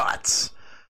nuts.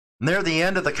 Near the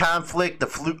end of the conflict,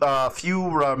 the few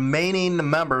remaining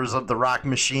members of the Rock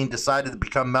Machine decided to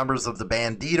become members of the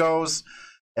Bandidos,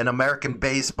 an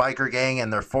American-based biker gang,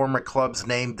 and their former club's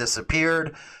name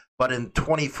disappeared. But in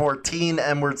 2014,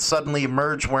 Emerd suddenly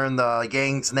emerged wearing the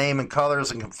gang's name and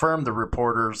colors and confirmed to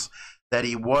reporters that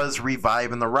he was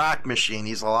reviving the Rock Machine.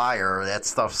 He's a liar. That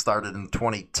stuff started in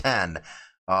 2010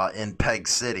 in Peg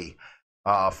City.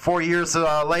 4 years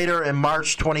later, in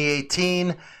March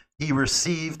 2018, he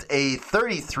received a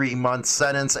 33-month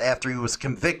sentence after he was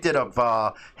convicted of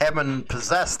having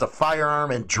possessed a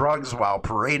firearm and drugs while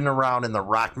parading around in the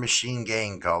Rock Machine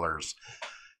gang colors.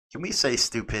 Can we say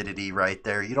stupidity right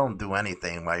there? You don't do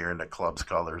anything while you're in the club's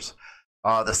colors.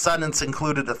 The sentence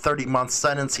included a 30-month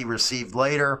sentence he received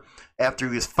later after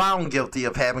he was found guilty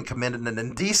of having committed an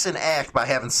indecent act by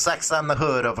having sex on the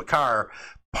hood of a car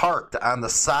parked on the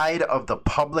side of the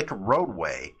public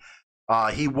roadway.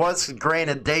 He was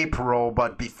granted day parole,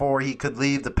 but before he could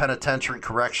leave, the Penitentiary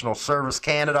Correctional Service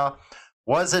Canada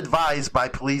was advised by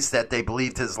police that they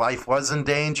believed his life was in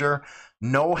danger.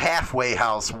 No halfway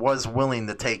house was willing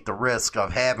to take the risk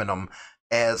of having him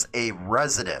as a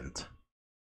resident.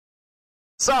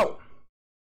 So,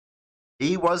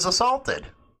 he was assaulted.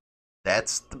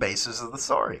 That's the basis of the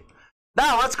story.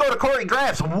 Now, let's go to Corey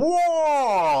Graff's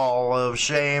Wall of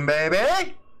Shame,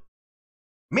 baby.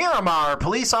 Miramar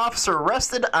police officer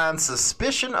arrested on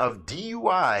suspicion of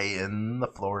DUI in the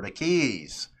Florida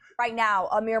Keys. Right now,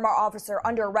 a Miramar officer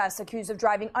under arrest accused of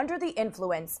driving under the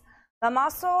influence.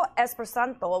 Damaso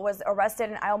Esperanto was arrested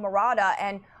in Islamorada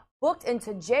and booked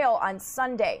into jail on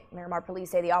Sunday. Miramar police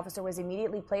say the officer was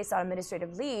immediately placed on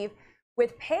administrative leave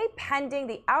with pay pending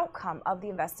the outcome of the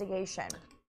investigation.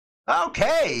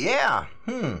 Okay, yeah.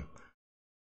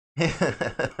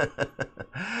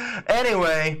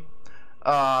 Anyway,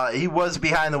 he was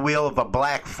behind the wheel of a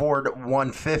black Ford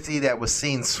 150 that was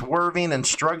seen swerving and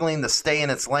struggling to stay in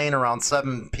its lane around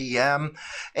 7 p.m.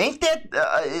 Ain't that,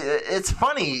 it's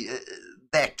funny,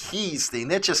 that Keys thing,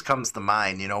 that just comes to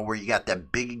mind, you know, where you got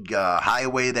that big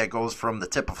highway that goes from the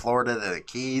tip of Florida to the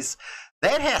Keys.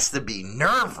 That has to be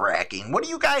nerve-wracking. What do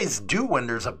you guys do when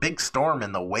there's a big storm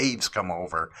and the waves come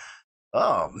over?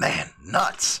 Oh, man,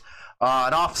 nuts.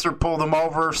 An officer pulled him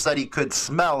over, said he could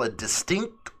smell a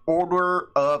distinct odor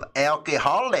of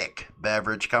alcoholic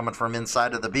beverage coming from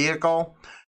inside of the vehicle.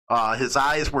 His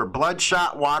eyes were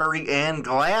bloodshot, watery, and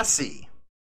glassy.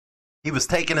 He was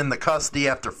taken into custody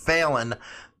after failing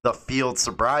the field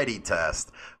sobriety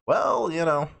test. Well, you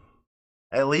know,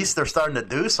 at least they're starting to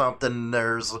do something.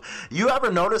 You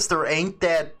ever notice there ain't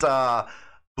that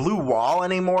blue wall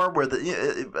anymore? Where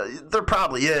there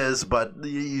probably is, but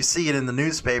you see it in the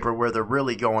newspaper where they're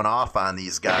really going off on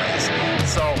these guys.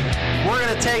 So we're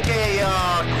gonna take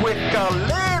a quick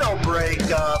little break,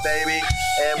 baby,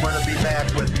 and we're gonna be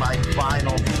back with my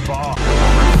final thought.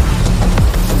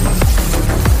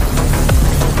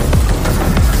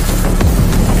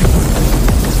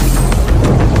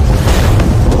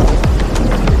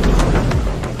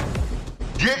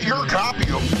 Get your copy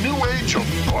of New Age of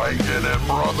Biking and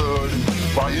Brotherhood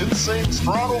by Insane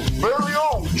Straddle's very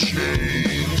own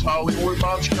James Hollywood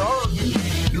Machikari.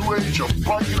 New Age of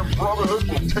Biking and Brotherhood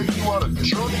will take you on a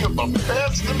journey of the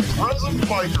past and present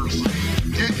bikers.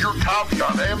 Get your copy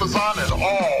on Amazon and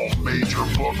all major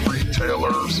book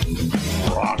retailers.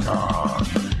 Rock on.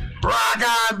 Rock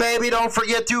on, baby. Don't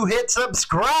forget to hit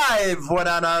subscribe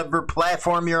whatever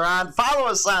platform you're on. Follow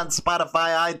us on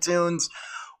Spotify, iTunes,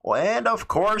 and, of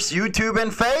course, YouTube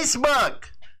and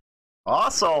Facebook.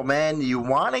 Also, man, you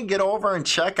want to get over and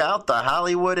check out the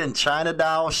Hollywood and China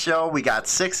Doll show. We got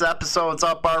 6 episodes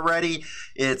up already.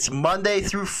 It's Monday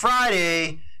through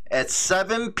Friday at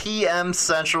 7 p.m.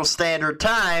 Central Standard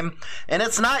Time. And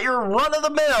it's not your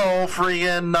run-of-the-mill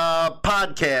freaking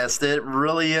podcast. It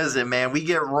really isn't, man. We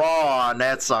get raw on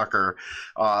that sucker.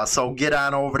 So get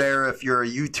on over there if you're a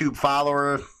YouTube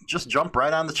follower. Just jump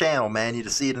right on the channel, man. You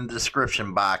just see it in the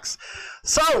description box.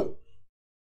 So,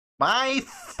 my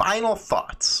final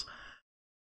thoughts.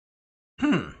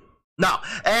 Now,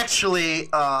 actually,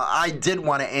 I did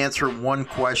want to answer one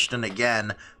question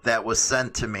again that was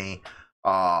sent to me.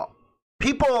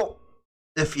 People,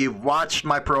 if you've watched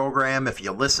my program, if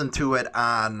you listen to it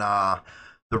on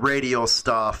the radio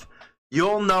stuff,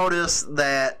 you'll notice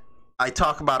that I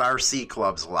talk about RC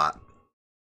clubs a lot.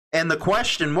 And the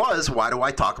question was, why do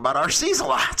I talk about RCs a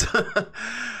lot?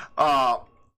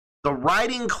 The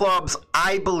riding clubs,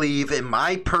 I believe, in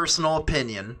my personal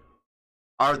opinion,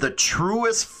 are the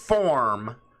truest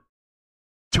form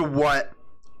to what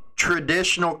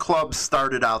traditional clubs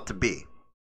started out to be.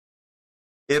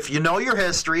 If you know your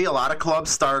history, a lot of clubs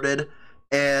started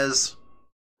as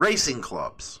racing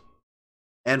clubs.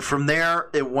 And from there,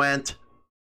 it went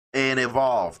and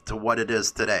evolved to what it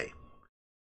is today.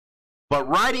 But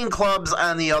riding clubs,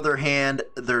 on the other hand,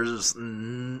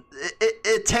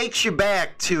 it takes you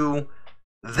back to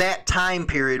that time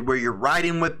period where you're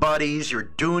riding with buddies, you're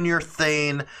doing your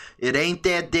thing, it ain't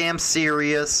that damn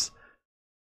serious,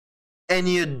 and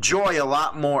you enjoy a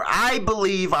lot more. I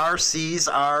believe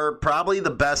RCs are probably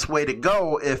the best way to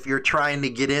go if you're trying to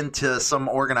get into some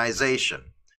organization.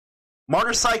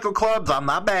 Motorcycle clubs, I'm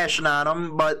not bashing on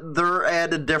them, but they're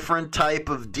at a different type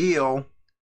of deal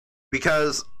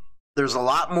because there's a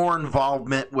lot more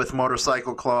involvement with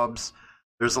motorcycle clubs.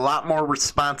 There's a lot more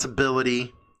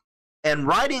responsibility. And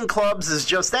riding clubs is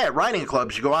just that. Riding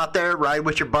clubs, you go out there, ride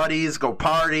with your buddies, go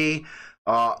party.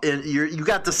 And you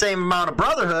got the same amount of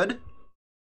brotherhood.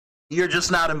 You're just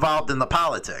not involved in the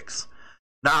politics.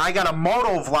 Now, I got a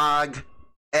moto vlog.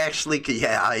 Actually,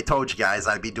 yeah, I told you guys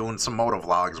I'd be doing some moto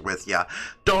vlogs with you.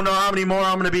 Don't know how many more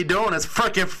I'm going to be doing. It's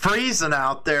freaking freezing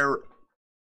out there.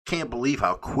 Can't believe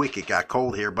how quick it got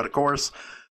cold here. But, of course,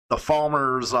 the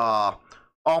Farmer's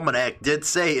Almanac did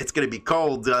say it's going to be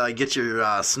cold. Get your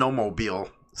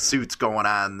snowmobile suits going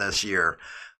on this year.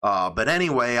 But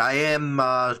anyway, I am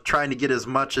trying to get as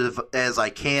much as I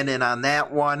can in on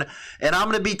that one. And I'm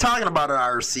going to be talking about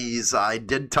RCs. I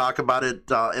did talk about it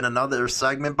in another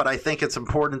segment, but I think it's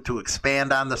important to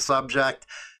expand on the subject.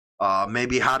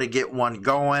 Maybe how to get one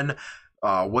going,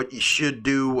 what you should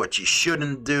do, what you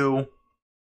shouldn't do.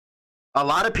 A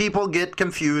lot of people get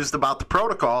confused about the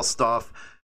protocol stuff.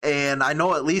 And I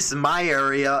know, at least in my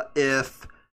area, if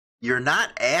you're not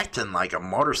acting like a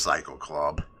motorcycle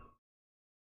club,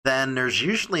 then there's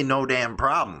usually no damn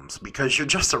problems because you're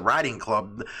just a riding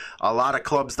club. A lot of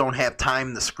clubs don't have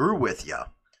time to screw with you.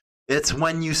 It's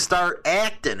when you start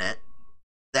acting it,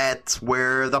 that's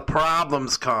where the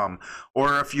problems come.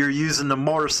 Or if you're using the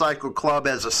motorcycle club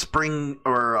as a spring,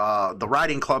 or the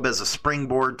riding club as a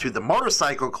springboard to the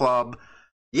motorcycle club,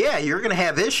 yeah, you're going to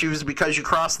have issues because you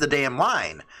crossed the damn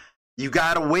line. You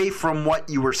got away from what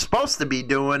you were supposed to be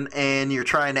doing, and you're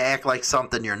trying to act like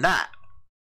something you're not.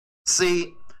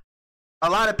 See, a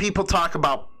lot of people talk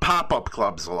about pop-up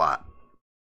clubs a lot.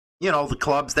 You know, the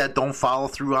clubs that don't follow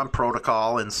through on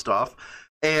protocol and stuff.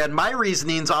 And my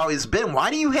reasoning's always been,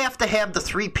 why do you have to have the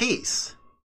 3-piece?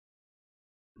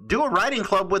 Do a riding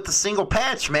club with the single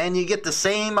patch, man. You get the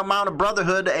same amount of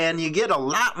brotherhood, and you get a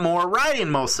lot more riding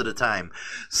most of the time.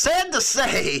 Sad to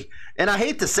say, and I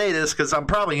hate to say this because I'm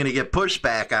probably going to get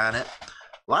pushback on it,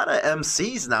 a lot of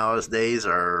MCs nowadays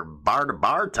are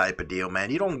bar-to-bar type of deal, man.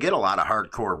 You don't get a lot of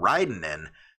hardcore riding in.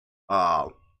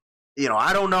 You know,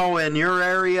 I don't know in your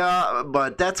area,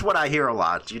 but that's what I hear a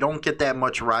lot. You don't get that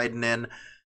much riding in.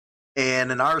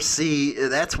 And an RC,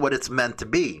 that's what it's meant to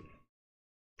be.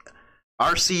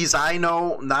 RCs, I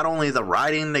know, not only the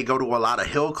riding, they go to a lot of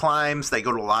hill climbs, they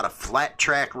go to a lot of flat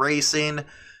track racing.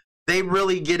 They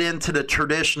really get into the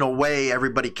traditional way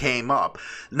everybody came up.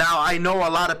 Now, I know a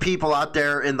lot of people out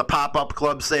there in the pop-up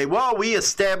club say, well, we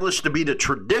established to be the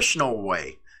traditional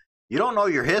way. You don't know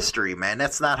your history, man.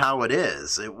 That's not how it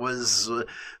is. It was,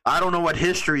 I don't know what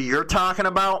history you're talking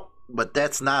about, but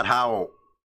that's not how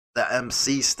the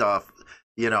MC stuff,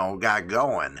 you know, got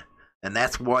going. And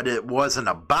that's what it wasn't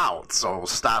about, so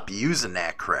stop using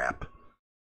that crap.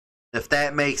 If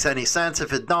that makes any sense,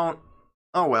 if it don't,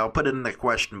 oh well, put it in the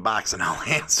question box and I'll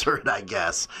answer it, I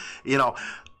guess. You know,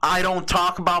 I don't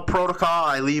talk about protocol.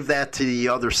 I leave that to the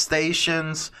other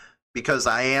stations because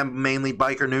I am mainly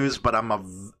biker news, but I'm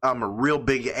a real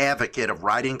big advocate of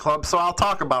riding clubs, so I'll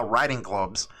talk about riding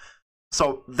clubs.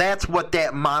 So that's what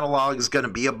that monologue is going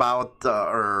to be about,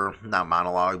 or not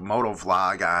monologue, moto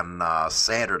vlog on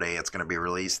Saturday. It's going to be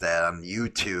released on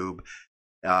YouTube,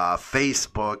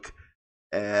 Facebook,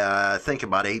 I think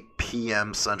about 8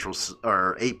 p.m. Central,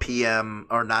 or 8 p.m.,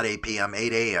 or not 8 p.m.,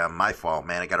 8 a.m. My fault,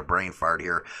 man. I got a brain fart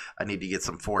here. I need to get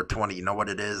some 420. You know what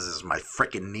it is my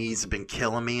freaking knees have been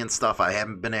killing me and stuff. I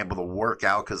haven't been able to work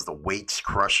out because the weight's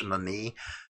crushing the knee.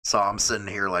 So I'm sitting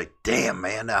here like, damn,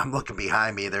 man, I'm looking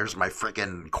behind me. There's my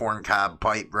freaking corncob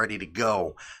pipe ready to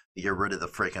go to get rid of the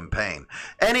freaking pain.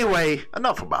 Anyway,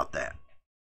 enough about that.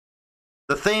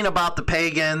 The thing about the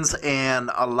pagans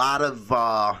and a lot of,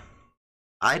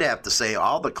 I'd have to say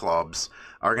all the clubs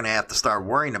are going to have to start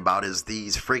worrying about is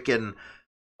these freaking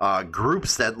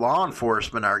groups that law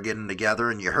enforcement are getting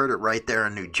together. And you heard it right there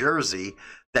in New Jersey.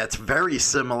 That's very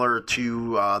similar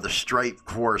to the Strike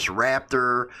Force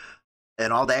Raptor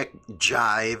and all that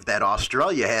jive that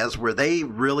Australia has, where they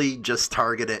really just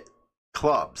targeted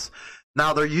clubs.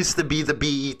 Now, there used to be the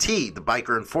BET, the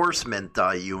Biker Enforcement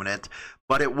Unit,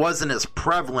 but it wasn't as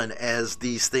prevalent as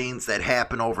these things that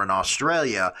happen over in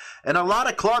Australia. And a lot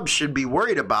of clubs should be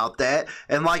worried about that.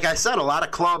 And like I said, a lot of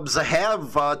clubs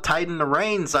have tightened the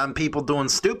reins on people doing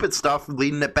stupid stuff,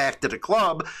 leading it back to the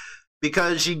club,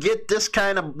 because you get this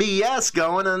kind of BS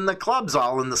going and the club's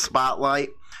all in the spotlight.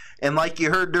 And like you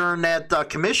heard during that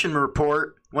commission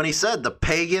report, when he said the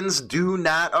pagans do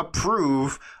not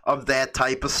approve of that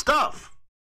type of stuff.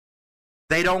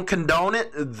 They don't condone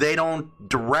it. They don't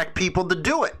direct people to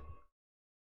do it.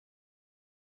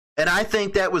 And I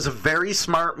think that was a very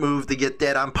smart move to get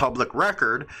that on public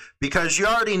record, because you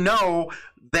already know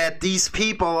that these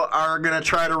people are going to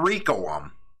try to RICO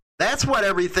them. That's what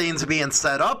everything's being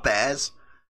set up as.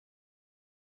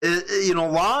 You know,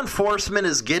 law enforcement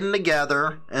is getting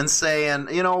together and saying,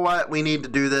 you know what, we need to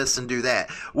do this and do that,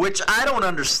 which I don't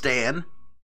understand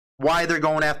why they're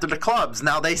going after the clubs.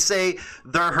 Now, they say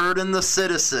they're hurting the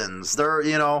citizens. They're,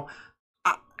 you know,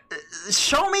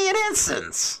 show me an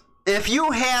instance. If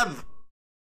you have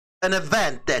an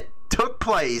event that took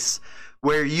place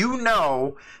where you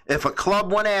know if a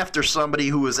club went after somebody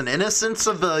who was an innocent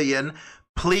civilian,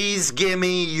 please give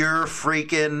me your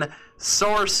freaking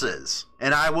sources.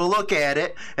 and I will look at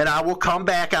it, and I will come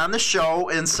back on the show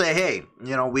and say, hey,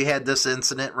 you know, we had this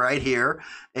incident right here,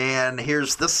 and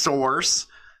here's the source.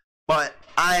 But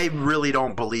I really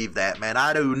don't believe that, man.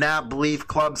 I do not believe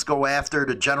clubs go after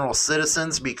the general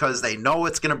citizens because they know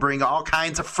it's going to bring all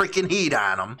kinds of freaking heat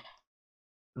on them.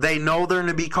 They know they're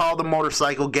going to be called a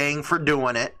motorcycle gang for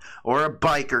doing it, or a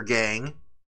biker gang.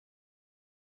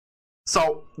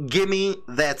 So give me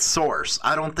that source.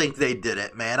 I don't think they did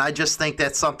it, man. I just think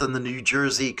that's something the New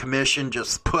Jersey Commission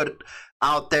just put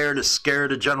out there to scare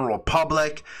the general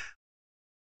public.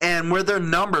 And where their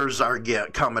numbers are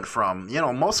coming from. You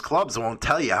know, most clubs won't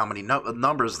tell you how many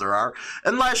numbers there are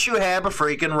unless you have a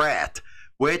freaking rat.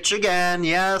 Which, again,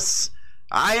 yes,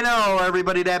 I know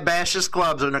everybody that bashes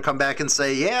clubs are going to come back and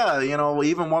say, yeah, you know,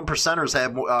 even 1%ers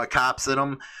have cops in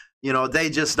them. You know,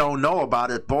 they just don't know about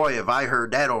it. Boy, have I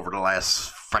heard that over the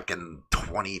last freaking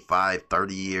 25,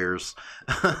 30 years.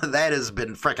 That has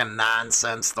been freaking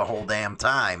nonsense the whole damn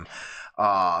time.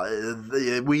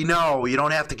 We know. You don't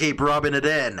have to keep rubbing it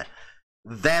in.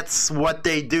 That's what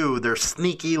they do. They're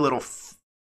sneaky little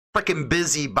freaking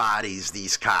busybodies,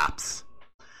 these cops.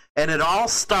 And it all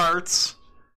starts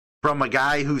from a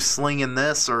guy who's slinging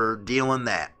this or dealing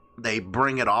that. They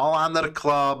bring it all onto the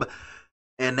club,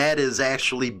 and that is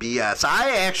actually BS.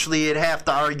 I'd have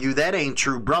to argue that ain't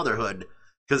true brotherhood.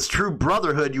 Because true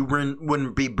brotherhood, you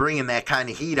wouldn't be bringing that kind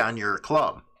of heat on your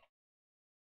club.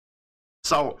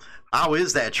 So, how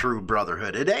is that true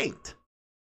brotherhood? It ain't.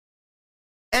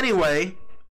 Anyway,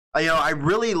 you know, I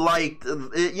really liked,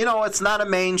 you know, it's not a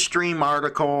mainstream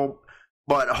article,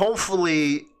 but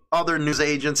hopefully other news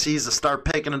agencies will start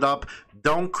picking it up.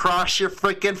 Don't cross your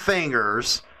freaking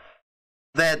fingers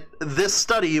that this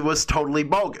study was totally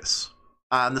bogus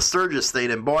on the Sturgis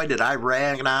thing. And boy, did I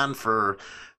rag on for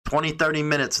 20, 30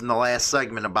 minutes in the last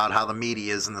segment about how the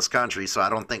media is in this country, so I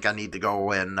don't think I need to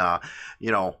go and,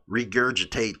 you know,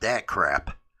 regurgitate that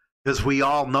crap, because we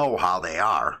all know how they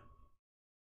are.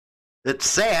 It's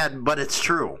sad, but it's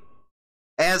true.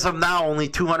 As of now, only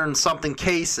 200 and something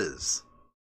cases.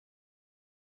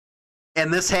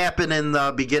 And this happened in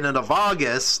the beginning of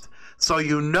August, so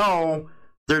you know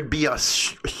there'd be a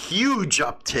huge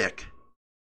uptick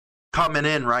coming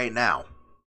in right now.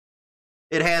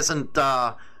 It hasn't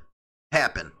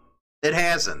happened. It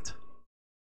hasn't.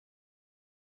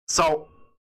 So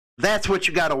that's what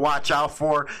you got to watch out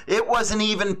for. It wasn't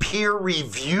even peer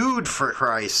reviewed, for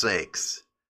Christ's sakes.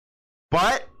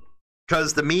 But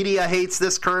because the media hates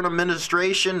this current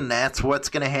administration, that's what's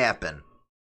going to happen.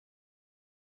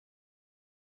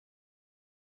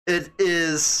 It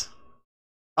is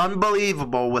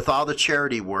unbelievable with all the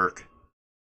charity work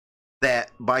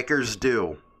that bikers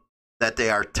do, that they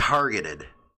are targeted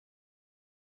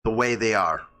the way they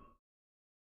are.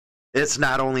 It's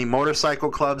not only motorcycle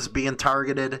clubs being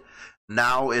targeted,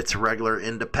 now it's regular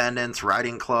independents,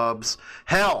 riding clubs.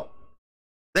 Hell,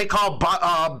 they call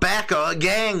BACA a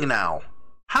gang now.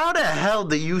 How the hell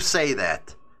do you say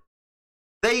that?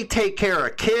 They take care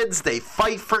of kids, they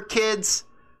fight for kids,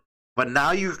 but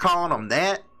now you're calling them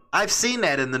that? I've seen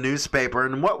that in the newspaper,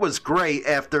 and what was great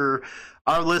after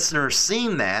our listeners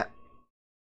seen that,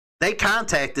 they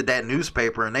contacted that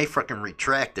newspaper and they freaking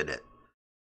retracted it.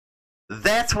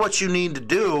 That's what you need to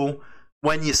do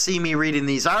when you see me reading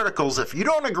these articles. If you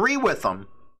don't agree with them,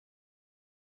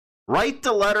 write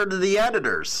the letter to the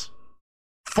editors.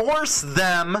 Force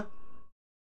them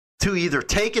to either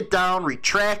take it down,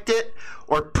 retract it,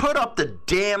 or put up the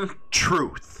damn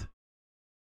truth.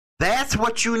 That's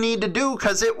what you need to do,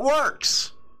 because it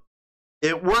works.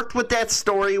 It worked with that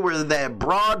story where that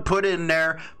broad put in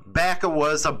there, BACA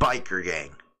was a biker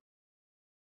gang.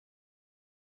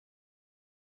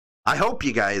 I hope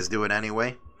you guys do it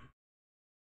anyway.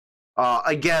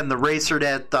 Again, the racer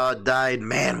that died,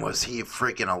 man, was he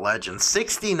freaking a legend.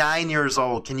 69 years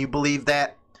old. Can you believe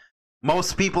that?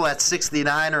 Most people at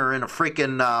 69 are in a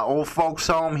freaking old folks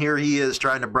home. Here he is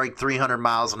trying to break 300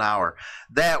 miles an hour.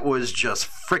 That was just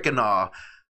freaking,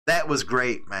 that was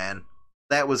great, man.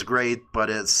 That was great, but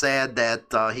it's sad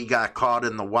that he got caught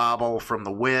in the wobble from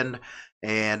the wind,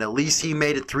 and at least he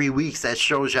made it 3 weeks. That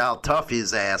shows you how tough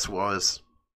his ass was.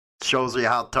 Shows you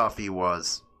how tough he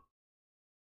was.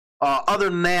 Other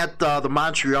than that, the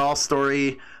Montreal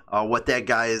story, what that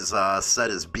guy said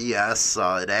is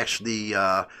BS. It actually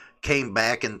came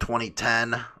back in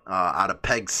 2010 out of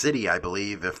Peg City, I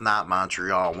believe, if not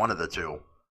Montreal, one of the two.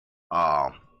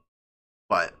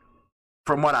 But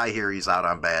from what I hear, he's out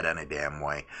on bad any damn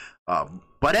way.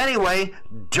 But anyway,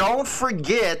 don't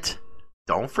forget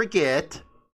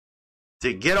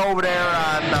to get over there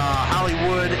on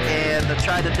Hollywood and the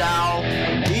Try to Dial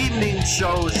Evening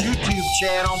Show's YouTube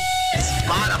channel,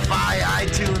 Spotify,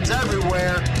 iTunes,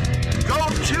 everywhere. Go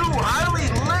to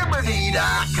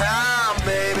HarleyLiberty.com,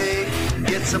 baby.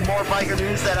 Get some more biker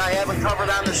news that I haven't covered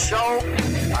on the show.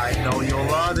 I know you'll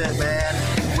love it, man.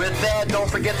 With that, don't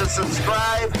forget to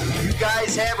subscribe. You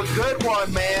guys have a good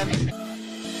one, man.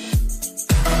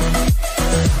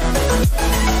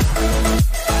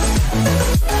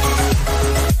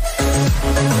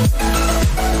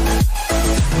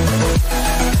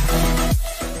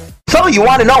 So you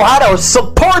want to know how to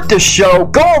support the show?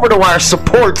 Go over to our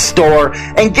support store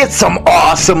and get some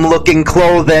awesome looking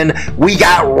clothing. We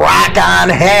got Rock On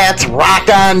hats, Rock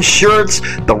On shirts.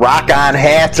 The Rock On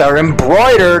hats are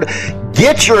embroidered.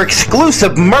 Get your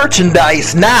exclusive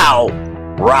merchandise now.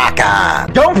 Rock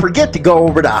on. Don't forget to go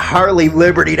over to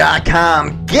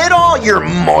HarleyLiberty.com. Get all your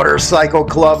motorcycle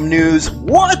club news.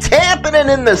 What's happening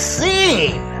in the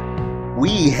scene?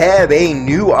 We have a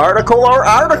new article or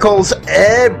articles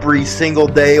every single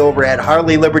day over at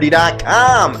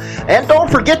HarleyLiberty.com. And don't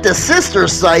forget the sister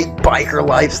site,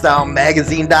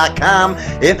 BikerLifestyleMagazine.com.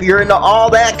 If you're into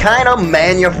all that kind of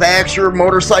manufactured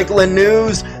motorcycle and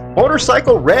news,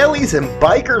 motorcycle rallies, and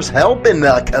bikers helping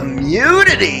the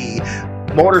community,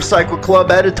 motorcycle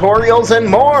club editorials, and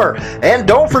more. And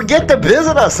don't forget to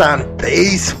visit us on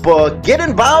Facebook. Get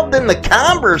involved in the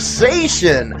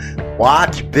conversation.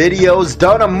 Watch videos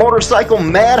done on Motorcycle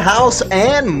Madhouse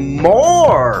and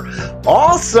more.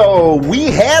 Also, we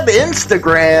have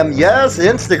Instagram. Yes,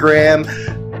 Instagram.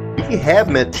 We have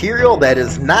material that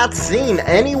is not seen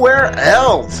anywhere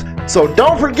else. So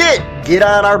don't forget, get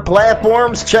on our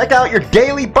platforms, check out your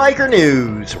daily biker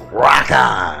news. Rock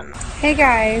on! Hey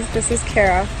guys, this is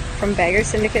Kara from Bagger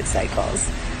Syndicate Cycles.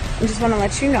 I just want to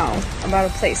let you know about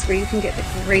a place where you can get the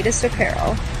greatest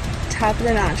apparel, top of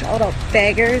the notch, all about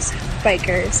baggers,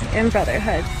 bikers, and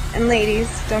brotherhood. And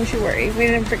ladies, don't you worry, we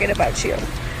didn't forget about you.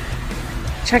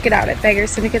 Check it out at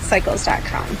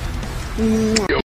BaggerSyndicateCycles.com.